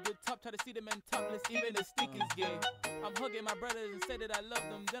 Give men good top, try to see the men topless, even the stick is gay. I'm hugging my brothers and say that I love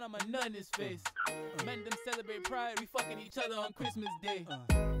them, then I'm a nut in his face. Men them celebrate pride, we fucking each other on Christmas Day.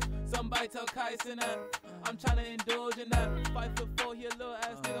 Somebody tell Kai Sanat, I'm trying to indulge in that. 5'4", he a little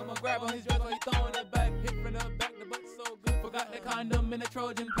ass nigga, I'ma grab on his dress while he throwing it back. Hit from the back, the butt so good, forgot the condom in the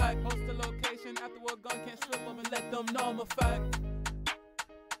Trojan pack. Post the location, after we're gone, can't slip up and let them know I'm a fact.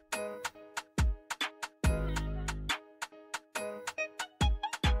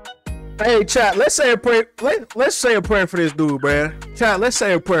 Hey, chat, let's say a prayer. Let's say a prayer for this dude, bruh. Chat, let's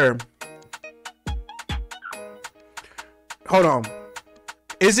say a prayer. Hold on.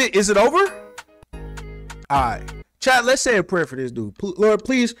 Is it over? All right. Chat, let's say a prayer for this dude. Lord,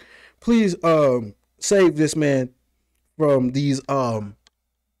 please save this man from these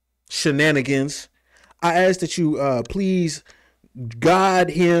shenanigans. I ask that you please guide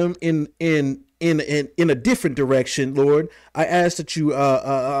him in a different direction, Lord. I ask that you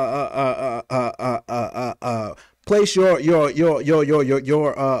place your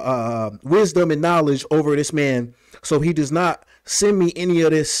wisdom and knowledge over this man, so he does not send me any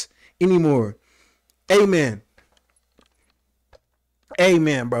of this anymore. Amen.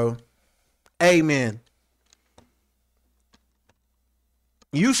 Amen, bro. Amen.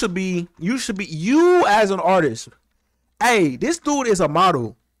 You as an artist. Hey, this dude is a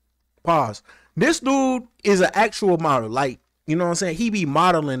model. Pause. This dude is an actual model. Like, you know what I'm saying? He be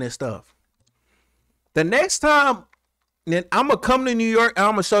modeling and stuff. The next time, then I'm going to come to New York and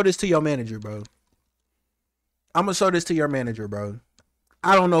I'm going to show this to your manager, bro. I'm going to show this to your manager, bro.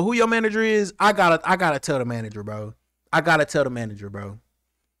 I don't know who your manager is. I gotta tell the manager, bro. I gotta tell the manager, bro.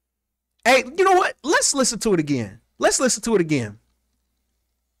 Hey, you know what? Let's listen to it again. Let's listen to it again.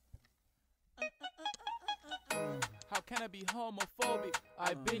 How can I be homophobic?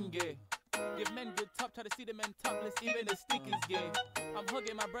 I've been gay. Give men good top, try to see the men topless, even the stick is gay. I'm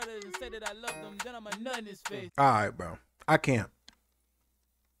hugging my brothers and say that I love them, then I'm a nut in his face. All right, bro. I can't.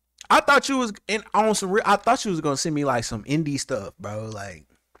 I thought you was I thought you was gonna send me like some indie stuff, bro. Like,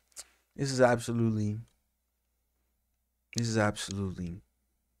 this is absolutely.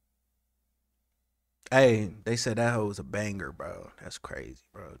 Hey, they said that hoe was a banger, bro. That's crazy,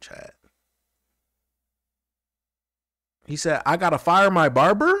 bro. Chat. He said, I gotta fire my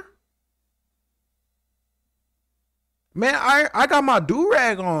barber? Man, I got my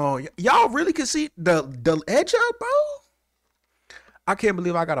do-rag on. Y'all really can see the edge up, bro? I can't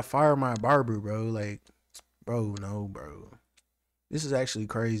believe I gotta fire my barber, bro. Like, bro, no, bro. This is actually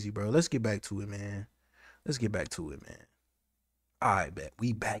crazy, bro. Let's get back to it, man. All right, bet.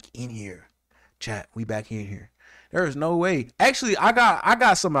 We back in here. Chat, we back in here. There is no way. Actually, I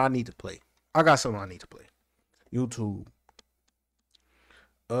got something I need to play. YouTube.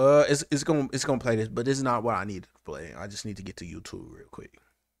 It's gonna play this, but this is not what I need to play. I just need to get to YouTube real quick.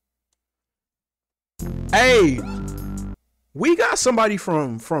 Hey, we got somebody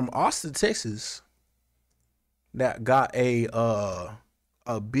from Austin, Texas, that got a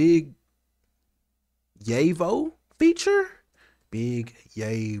big Yavo feature. Big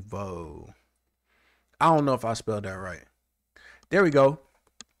Yavo. I don't know if I spelled that right. There we go.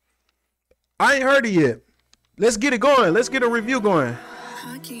 I ain't heard it yet. Let's get it going. Let's get a review going.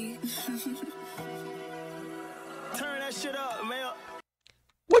 Turn that shit up, man.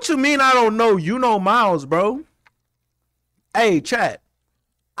 What you mean I don't know? You know Miles, bro. Hey, chat.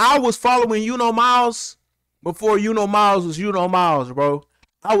 I was following You Know Miles before You Know Miles was You Know Miles, bro.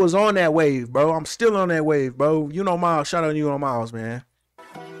 I was on that wave, bro. I'm still on that wave, bro. You Know Miles. Shout out to You Know Miles, man.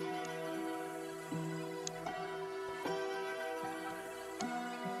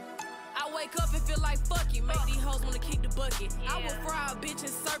 I wake up and feel like fuck it. Make these hoes wanna kick the bucket. I will fry a bitch and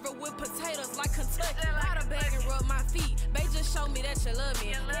serve her with potatoes like Kentucky. Out of bag and rub my feet. They just show me that you love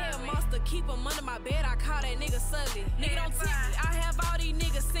me. Yeah, monster, keep them under my bed. I call that nigga Sully. Nigga, don't tempt me. I have all these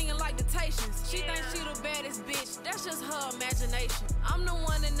niggas singing like dictations. She thinks she the baddest bitch. That's just her imagination. I'm the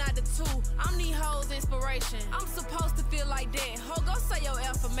one and not the two. I'm these hoes' inspiration. I'm supposed to feel like that. Ho, go say your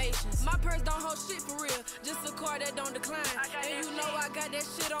affirmations. My purse don't hold shit for real. Just a car that don't decline. And you know I got that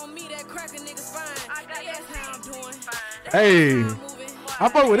shit on me that crack a nigga's spine. They ask how I'm doing. Hey, I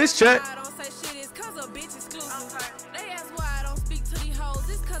fuck with this chat. I don't say shit, it's cause a bitch exclusive. They ask why I don't speak to these hoes,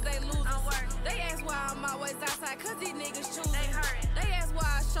 it's cause they losers. They ask why I'm always outside, cause these niggas choosing. They ask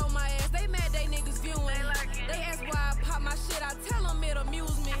why I show my ass, they mad they niggas viewing. They ask why I pop my shit, I tell them it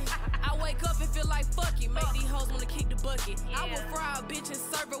amuse me. I wake up and feel like fuck it, make these hoes wanna kick the bucket. I will fry a bitch and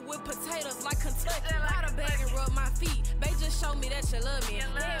serve her with potatoes like Kentucky. Out of bag and rub my feet, they just show me that you love me.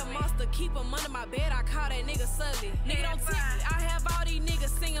 Yeah, monster, keep them under my bed, I call that nigga Sully. Nigga, don't tempt me, I have all these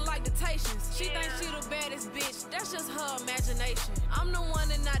niggas singing like dictations. She thinks she the baddest bitch, that's just her imagination. I'm the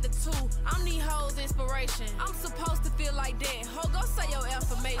one and not the two, I'm these hoes' inspiration. I'm supposed to feel like that, ho, go say your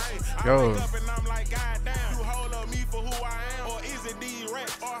affirmations. Yo. I wake up and I'm like, goddamn, you hold up me for who I am, or is it these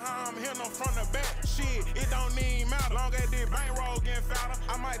rats, or how I'm hitting them from the back? Shit, it don't even matter. Long as this bankroll getting fatter,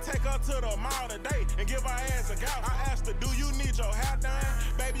 I might take her to the mall today and give her ass a gout. I asked her, do you need your hair done?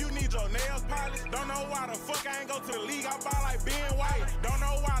 Baby, baby, you need your nails polished. Don't know why the fuck I ain't go to the league. I ball like Ben White. Don't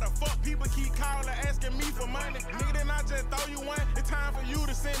know why the fuck people keep calling, asking me for money. Nigga, then I just throw you one. It's time for you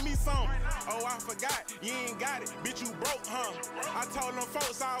to send me some. Oh, I forgot, you ain't got it. Bitch, you broke, huh? I told them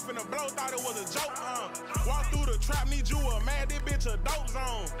folks off in the blow, thought it was a joke, huh? Walk through the trap, need you a man, this bitch a dope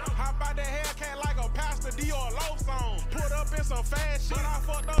zone. Hop out the Hellcat like a Pastor D or a low song. Put up in some fast shit, I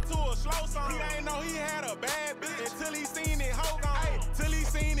fucked up to a slow song. He ain't know he had a bad bitch until he seen it, hold on. Ay, till he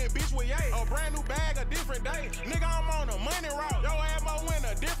seen it, bitch with yay. A brand new bag, a different day. Nigga, I'm on a money route. Yo, ammo went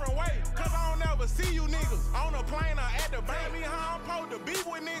a different way. Cause I don't ever see you niggas on a plane or at the bank. Me how I'm supposed to be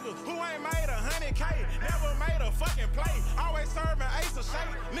with niggas who ain't made 100K, never made a fucking play. Always serving ace of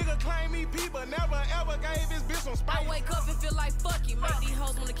shake. Nigga claim me people, never ever gave his bitch some space. I wake up and feel like fuck you. Make these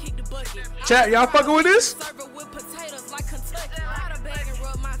hoes wanna kick the bucket. Chat, y'all fucking with this? Serve it with potatoes like Kentucky. Out of bag and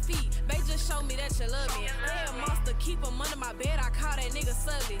rub my feet. They just show me that you love me. They a monster, keep them under my bed. I call that nigga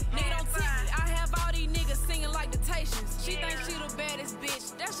Sully. Nigga don't tip me. I have all these niggas singing like dictations. She thinks she the baddest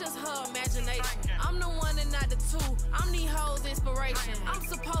bitch. That's just her imagination. I'm the one and not the two. I'm these hoes inspiration. I'm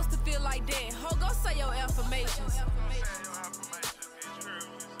supposed to feel like that. Ho, go say your affirmations.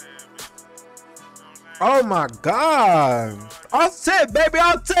 Oh my God. Offset, baby.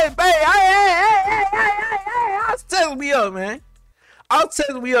 Offset, baby. Hey. Offset me up, man.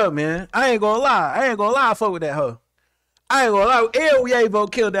 Offset me up, man. I ain't gonna lie. I fuck with that hoe. I ain't gonna lie. El Yavo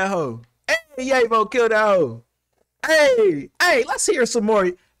killed that hoe. El Yavo killed that hoe. Hey, let's hear some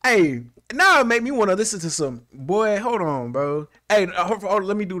more. Hey, now it make me want to listen to some. Boy, hold on, bro. Hey, hold,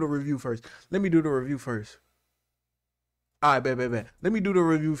 let me do the review first. All right, bet. Let me do the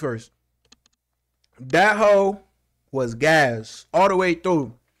review first. That hoe was gas all the way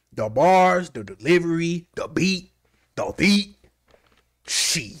through. The bars, the delivery, the beat.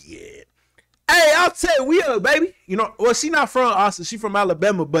 Shit. Hey, I'll tell you, we up, baby. You know, well, she not from Austin. She from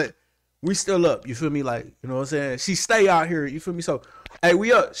Alabama, but we still up. You feel me? Like, you know what I'm saying? She stay out here. You feel me? So, hey,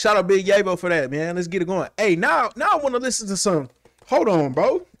 we up. Shout out Big Yabo for that, man. Let's get it going. Hey, now I want to listen to some. Hold on,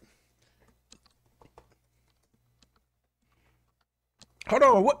 bro. Hold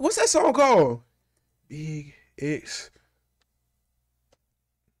on. What's that song called? Big X.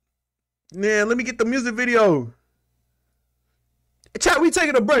 Man, let me get the music video. Chat, we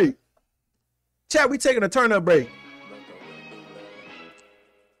taking a break. Chat, we taking a turn up break.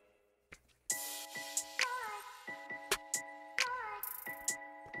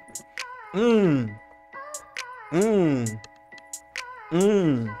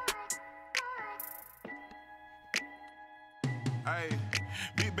 Hey,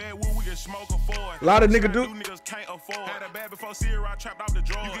 big bad wood, we can smoke a Ford. A lot of niggas do. Niggas can't afford. Had a bad before Sierra, trapped off the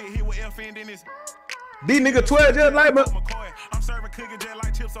drug. You get hit with F and then it's. These niggas 12 just like, but I'm serving cooking just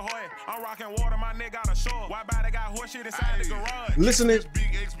like Chips Ahoy. I'm rocking water, my neck got a shore. Why body got horse shit inside the garage? Listen to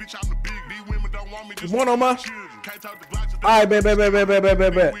Big X, bitch, I'm the big. These women don't want me just one on my. children. Can't talk to blacks. All right, bet.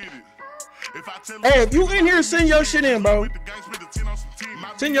 Hey, if you in here, send your shit in, bro.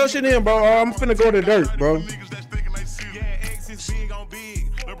 Send your shit in, bro. Or I'm finna go to dirt, bro.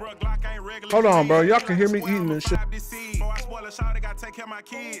 Hold on, bro. Y'all can hear me eating this shit. Shawty gotta take care of my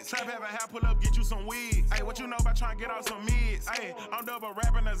kids. Trap have a hat, pull up, get you some wigs. Hey, what you know about trying to get out some mids? Hey, I'm double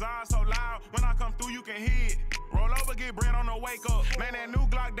rapping the eyes so loud. When I come through, you can hear it. Roll over, get bread on the wake up. Man, that new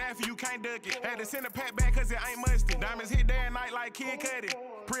Glock Daffy, you can't duck it. Had to send a pack back cause it ain't musty. Diamonds hit day and night like Kid Cudi.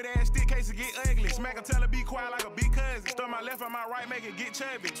 Pretty ass stick case to get ugly. Smack a tell her be quiet like a big cousin. Start my left and my right, make it get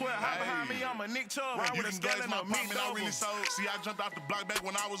chubby. 12 hot behind me, I'm a Nick Chubb. I with a skeleton of meat I really sold. See, I jumped off the block back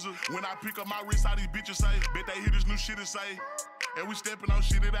when I was when I pick up my wrist, how these bitches say. Bet they hear this new shit and say. And we stepping on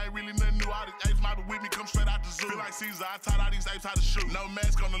shit, it ain't really nothing new. All these apes might be with me, come straight out the zoo. Feel like Caesar, I taught all these apes how to shoot. No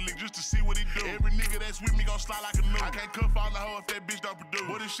mask on the lick just to see what he do. Every nigga that's with me gon' slide like a new. I can't cuff on the hoe if that bitch don't produce.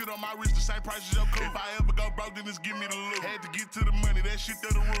 Boy, this shit on my wrist the same price as your cool. If I ever go broke, then just give me the loot. Had to get to the money, that shit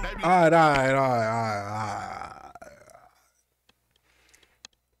through the roof. All right.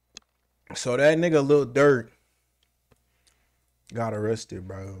 So that nigga Lil Durk got arrested,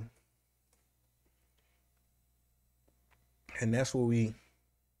 bro. And that's what we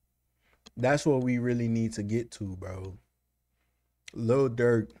really need to get to, bro. Lil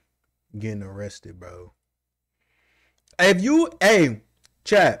Durk getting arrested, bro. Hey,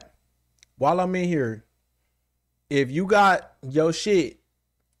 chat, while I'm in here, if you got your shit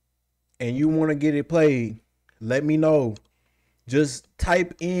and you want to get it played, let me know. Just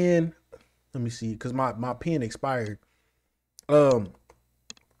type in, let me see, because my pen expired.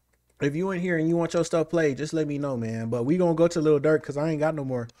 If you in here and you want your stuff played, just let me know, man. But we gonna go to Lil Durk because I ain't got no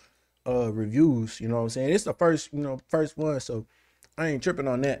more reviews. You know what I'm saying? It's the first one, so I ain't tripping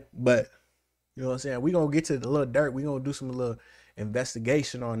on that. But you know what I'm saying? We gonna get to the Lil Durk. We gonna do some little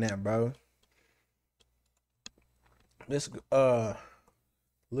investigation on that, bro. Let's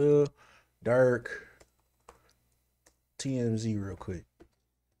Lil Durk TMZ real quick.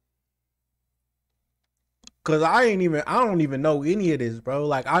 Cause I don't even know any of this, bro.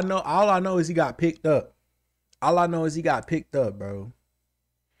 Like all I know is he got picked up. All I know is he got picked up, bro.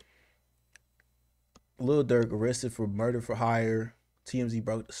 Lil Durk arrested for murder for hire. TMZ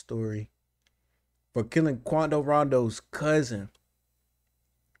broke the story. For killing Quando Rondo's cousin.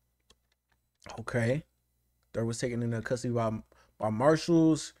 Okay. Durk was taken into custody by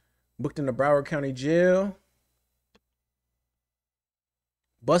marshals, booked in the Broward County Jail.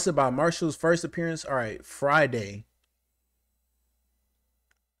 Busted by marshals, first appearance, all right, Friday.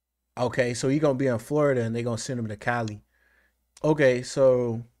 Okay, so he gonna be in Florida and they gonna send him to Cali. Okay,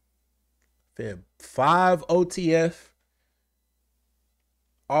 so 5 OTF,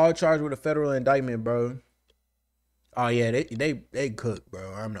 all charged with a federal indictment, bro. Oh yeah, they cooked,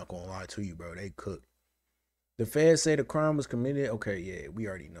 bro. I'm not gonna lie to you, bro. They cooked. The feds say the crime was committed. Okay, yeah, we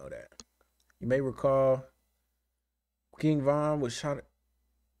already know that. You may recall King Von was shot.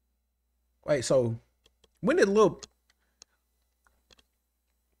 Wait, so when did Lil?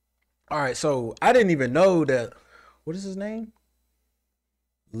 All right, so I didn't even know that. What is his name?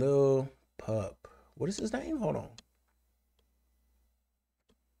 Lil Pup. What is his name? Hold on.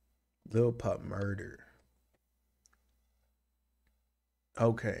 Lil Pup murder.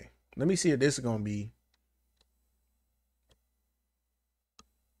 Okay, let me see if this is gonna be.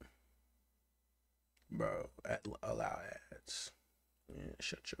 Bro, allow ads. Yeah,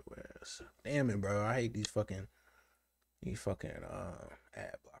 shut your ass. Damn it, bro. I hate these fucking ad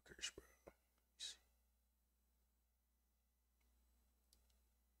blockers, bro.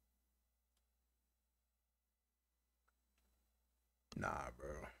 Nah, bro.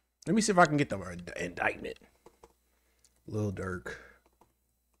 Let me see if I can get the indictment. Lil Durk.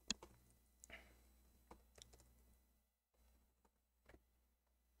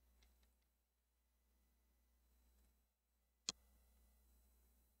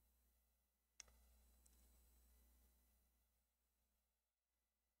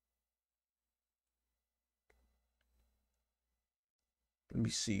 Let me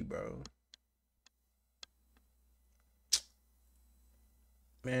see, bro.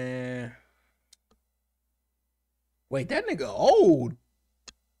 Man. Wait, that nigga old.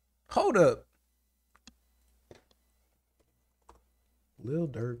 Hold up. Lil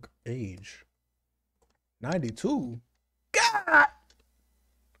Durk age 92. God.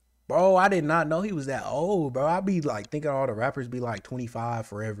 Bro, I did not know he was that old, bro. I be like thinking all the rappers be like 25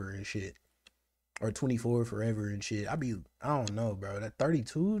 forever and shit. Or 24 forever and shit. I don't know, bro. That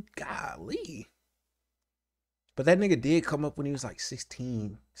 32, golly. But that nigga did come up when he was like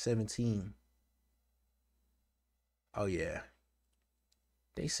 16, 17. Oh, yeah.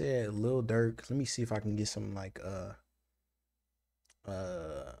 They said Lil Durk. Let me see if I can get some like,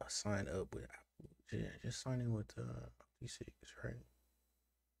 sign up with Apple. Yeah, just sign in with, OHTHREESIX, right?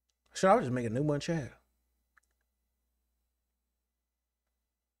 Should I just make a new one, chat?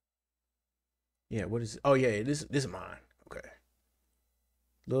 Yeah, what is it? Oh yeah, this is mine. Okay.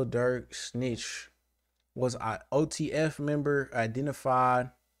 Lil Durk snitch was a OTF member identified.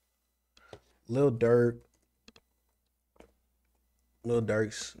 Lil Durk's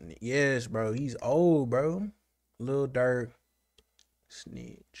yes, bro. He's old, bro. Lil Durk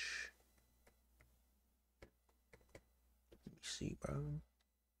snitch. Let me see, bro.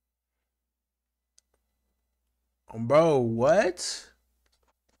 Bro, what?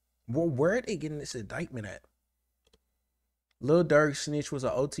 Well, where are they getting this indictment at? Lil Durk snitch was an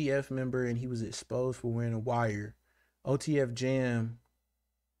OTF member and he was exposed for wearing a wire. OTF Jam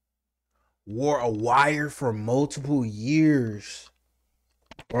wore a wire for multiple years.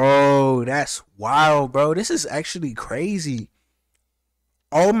 Bro, that's wild, bro. This is actually crazy.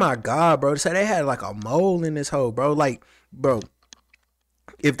 Oh my God, bro. So they had like a mole in this hole, bro. Like, bro,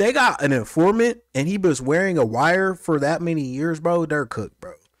 if they got an informant and he was wearing a wire for that many years, bro, they're cooked,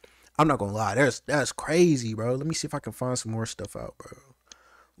 bro. I'm not gonna lie, that's crazy, bro. Let me see if I can find some more stuff out, bro.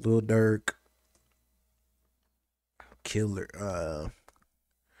 Lil Durk killer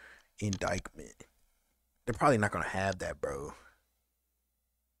indictment. They're probably not gonna have that, bro.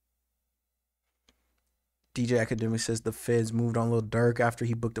 DJ Academic says the feds moved on Lil Durk after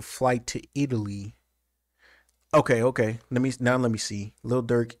he booked a flight to Italy. Okay. Let me see. Lil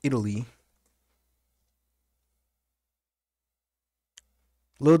Durk, Italy.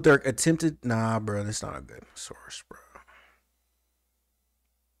 Lil Durk attempted. Nah, bro, that's not a good source, bro.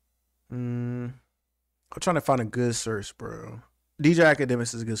 I'm trying to find a good source, bro. DJ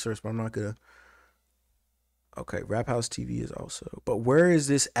Academics is a good source, but I'm not gonna. Okay, Rap House TV is also. But where is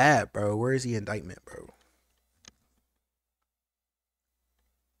this at, bro? Where is the indictment, bro?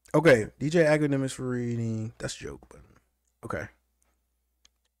 Okay, DJ Academics for reading. That's a joke, but okay.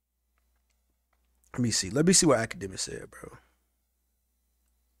 Let me see. Let me see what Academics said, bro.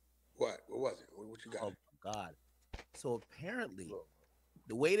 What was it? What you got? Oh my God. So apparently,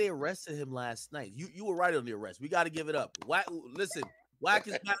 the way they arrested him last night, you were right on the arrest. We got to give it up. Listen, Wack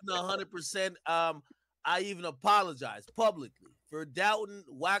is batting 100%. I even apologize publicly for doubting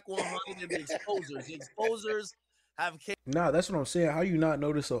Wack 100 and the exposers. The exposers have Nah, that's what I'm saying. How you not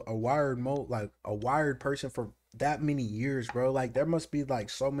notice a wired a wired person for that many years, bro? Like there must be like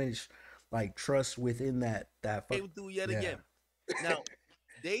so much like trust within that came through yet again. Now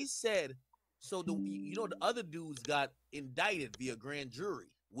they said so. The other dudes got indicted via grand jury,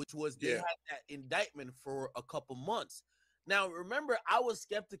 which was they had that indictment for a couple months. Now remember, I was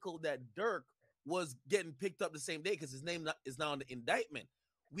skeptical that Dirk was getting picked up the same day because his name is now on the indictment.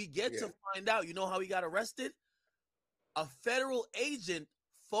 We get to find out. You know how he got arrested? A federal agent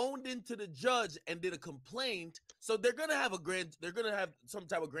phoned into the judge and did a complaint. So they're gonna have some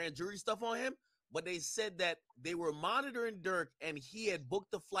type of grand jury stuff on him. But they said that they were monitoring Dirk and he had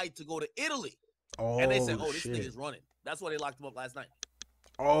booked a flight to go to Italy. Oh, and they said, "Oh, this shit. nigga's running." That's why they locked him up last night.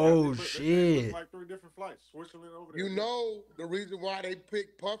 Oh They shit! like 3 different flights, Switzerland over there. You know the reason why they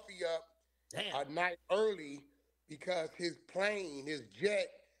picked Puffy up a night early because his plane, his jet,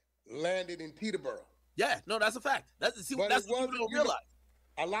 landed in Teterboro. Yeah, no, that's a fact. That's what people don't realize.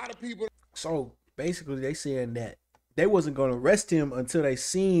 A lot of people. So basically, they saying that they wasn't gonna arrest him until they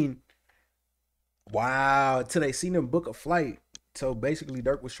seen. Wow, until they seen him book a flight. So basically,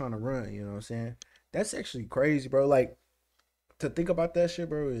 Dirk was trying to run. You know what I'm saying? That's actually crazy, bro. Like to think about that shit,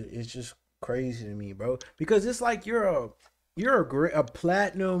 bro. It's just crazy to me, bro. Because it's like you're a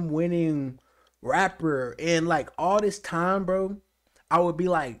platinum winning rapper, and like all this time, bro. I would be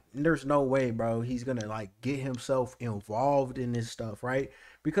like, there's no way, bro, he's gonna like get himself involved in this stuff, right?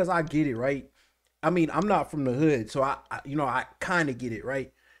 Because I get it, right? I mean, I'm not from the hood, so I kind of get it,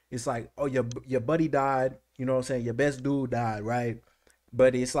 right? It's like, oh, your buddy died, you know what I'm saying? Your best dude died, right?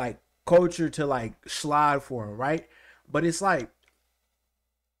 But it's like culture to like slide for him, right? But it's like,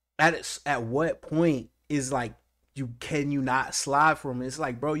 at what point is like can you not slide for him? It's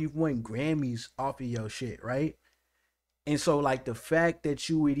like, bro, you've won Grammys off of your shit, right? And so like the fact that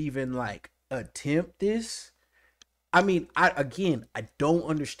you would even like attempt this, I mean, I don't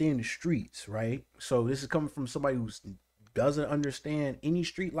understand the streets, right? So this is coming from somebody who doesn't understand any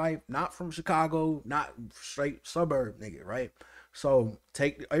street life, not from Chicago, not straight suburb nigga, right? So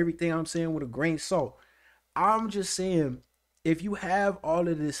take everything I'm saying with a grain of salt. I'm just saying, if you have all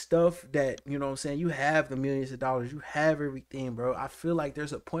of this stuff that, you know what I'm saying, you have the millions of dollars, you have everything, bro. I feel like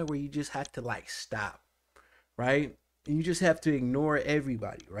there's a point where you just have to like stop, right? You just have to ignore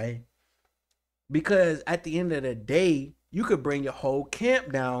everybody, right? Because at the end of the day, you could bring your whole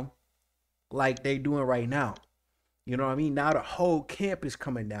camp down like they doing right now. You know what I mean? Now the whole camp is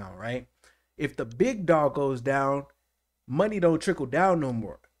coming down, right? If the big dog goes down, money don't trickle down no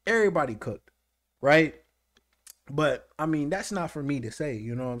more. Everybody cooked, right? But I mean, that's not for me to say,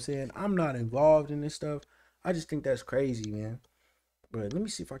 you know what I'm saying? I'm not involved in this stuff. I just think that's crazy, man. But let me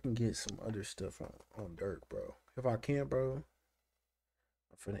see if I can get some other stuff on Dirk, bro. If I can, bro,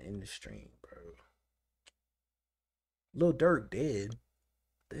 I'm finna end the stream, bro. Lil Durk dead.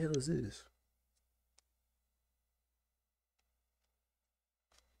 What the hell is this?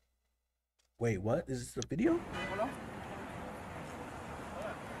 Wait, what? Is this a video? Hold on.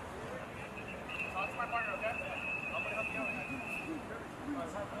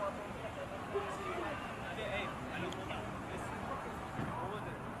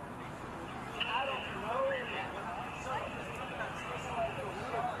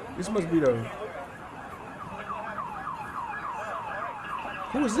 This must be the...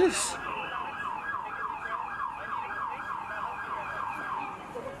 Who is this?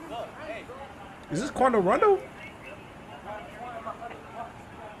 Is this Quando Rondo?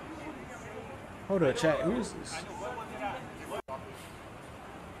 Hold up, chat. Who is this?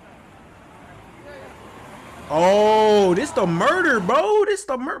 Oh, this the murder, bro. This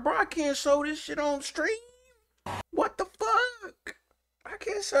the murder, bro. I can't show this shit on stream. What the fuck? I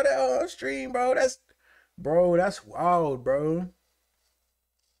can't show that on stream, bro. That's wild, bro.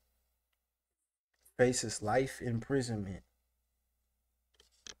 Faces life imprisonment.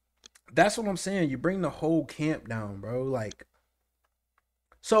 That's what I'm saying. You bring the whole camp down, bro. Like,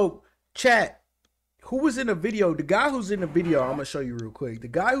 so chat, who was in the video? The guy who's in the video, I'm gonna show you real quick. The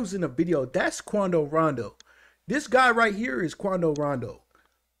guy who's in the video, that's Quando Rondo. This guy right here is Quando Rondo.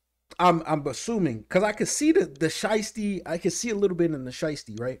 I'm assuming because I could see the shiesty. I could see a little bit in the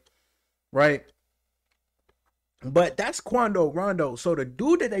shiesty, right? Right. But that's Quando Rondo. So the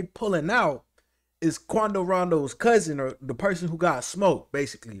dude that they pulling out is Quando Rondo's cousin or the person who got smoked,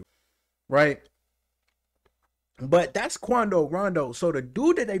 basically, right? But that's Quando Rondo. So the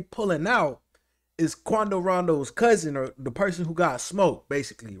dude that they pulling out is Quando Rondo's cousin or the person who got smoked,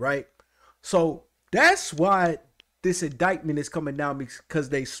 basically, right? So that's why this indictment is coming down because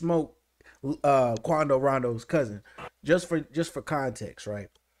they smoked Quando Rondo's cousin. Just for context, right?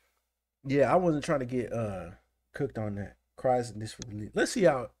 Yeah, I wasn't trying to get cooked on that. Cries and disbelief. Let's see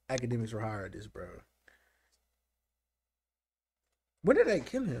how academics were hired this, bro. When did they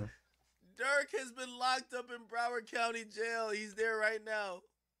kill him? Dirk has been locked up in Broward County Jail. He's there right now.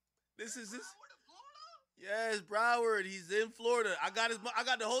 This is his. Yes, Broward. He's in Florida. I got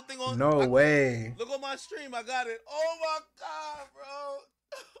the whole thing on. No way. Look on my stream. I got it. Oh my God, bro.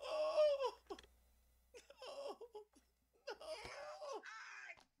 Oh.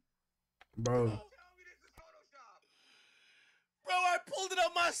 Bro. Bro, I pulled it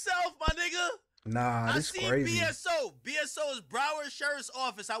up myself, my nigga. Nah, this is crazy. BSO. BSO is Broward Sheriff's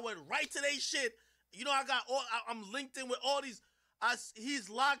Office. I went right to their shit. You know, I'm linked in with all these. He's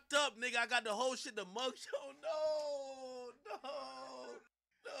locked up, nigga. I got the whole shit, the mug show. No.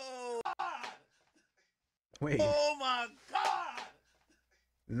 Wait. Oh my God.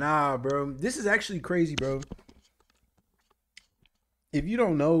 Nah, bro. This is actually crazy, bro. If you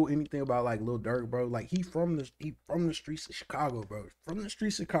don't know anything about like Lil Durk, bro, like he from the streets of Chicago, bro. From the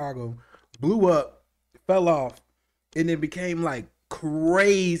streets of Chicago, blew up, fell off, and then became like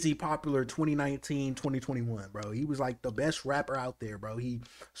crazy popular 2019, 2021, bro. He was like the best rapper out there, bro. He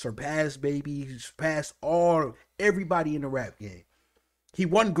surpassed Baby, he surpassed everybody in the rap game. He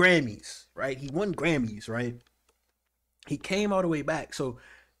won Grammys, right? He came all the way back. So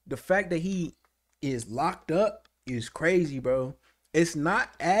the fact that he is locked up is crazy, bro. It's not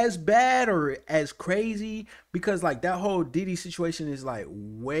as bad or as crazy because like that whole Diddy situation is like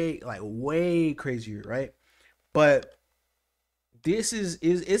way crazier, right? But this is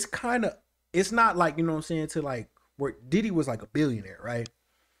it's kind of, it's not like, you know what I'm saying, to like where Diddy was like a billionaire, right?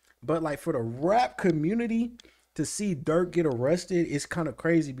 But like for the rap community to see Durk get arrested, it's kind of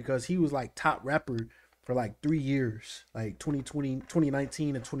crazy because he was like top rapper for like 3 years, like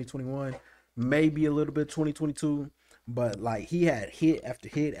 2019 and 2021, maybe a little bit 2022. But like he had hit after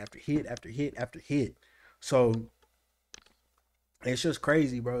hit after hit after hit after hit. So it's just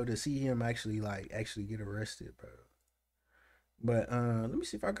crazy, bro, to see him actually get arrested, bro. But let me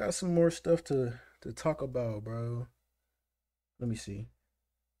see if I got some more stuff to talk about, bro. Let me see.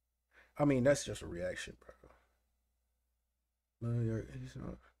 I mean, that's just a reaction,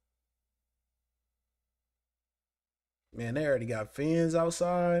 bro. Man, they already got fans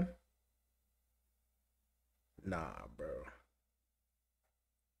outside. Nah, bro.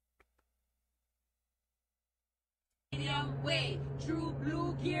 Way, true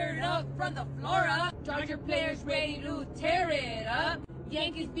blue geared up from the flora. Charger players ready to tear it up.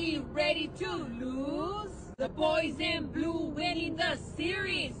 Yankees be ready to lose. The boys in blue winning the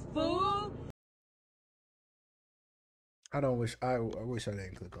series, fool. I wish I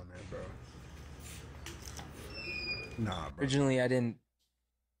didn't click on that, bro. Nah, bro. Originally, I didn't.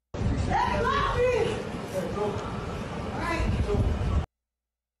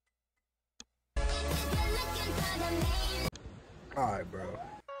 Alright, bro.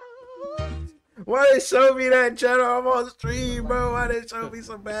 Why they show me that channel? I'm on stream, bro. Why they show me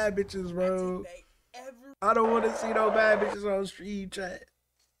some bad bitches, bro? I don't want to see no bad bitches on stream chat.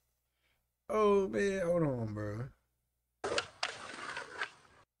 Oh man, hold on, bro.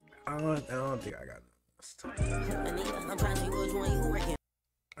 I don't think I got stuff.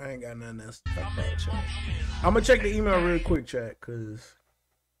 I ain't got nothing else to talk about, chat. I'm gonna check the email real quick, chat, cause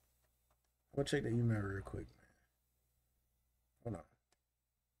I'm gonna check the email real quick, man. Hold on.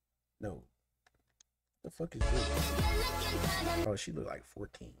 No. The fuck is this? Oh, she look like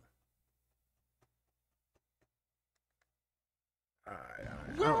 14.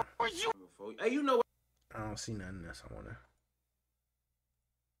 Alright. Where were you? Hey, you know what? I don't see nothing else I wanna.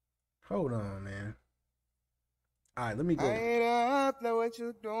 Hold on, man. Alright, let me go. What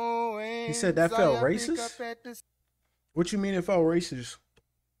you doing? He said that felt racist? What you mean it felt racist?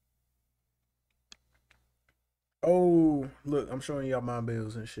 Oh, look, I'm showing y'all my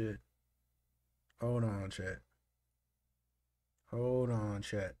bills and shit. Hold on, chat. Hold on,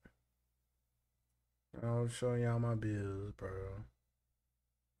 chat. I'm showing y'all my bills, bro.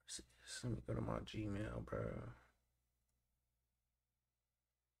 Let me go to my Gmail, bro.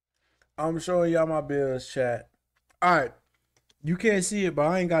 I'm showing y'all my bills, chat. All right. You can't see it, but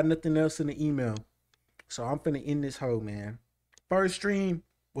I ain't got nothing else in the email. So I'm finna end this hoe, man. First stream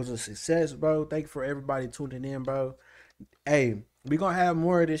was a success, bro. Thank you for everybody tuning in, bro. Hey, we gonna have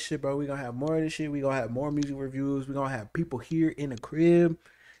more of this shit, bro. We gonna have more of this shit. We gonna have more music reviews. We gonna have people here in the crib.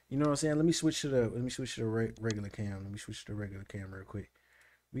 You know what I'm saying? Let me switch to the regular cam. Let me switch to the regular cam real quick.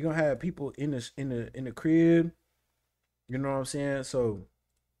 We gonna have people in the crib. You know what I'm saying? So,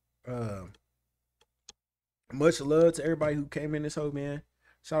 much love to everybody who came in this hoe, man.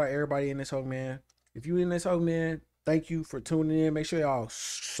 Shout out everybody in this hoe, man. If you in this hoe, man, thank you for tuning in. Make sure y'all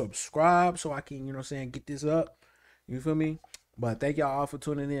subscribe so I can, you know what I'm saying, get this up. You feel me? But thank y'all all for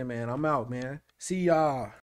tuning in, man. I'm out, man. See y'all.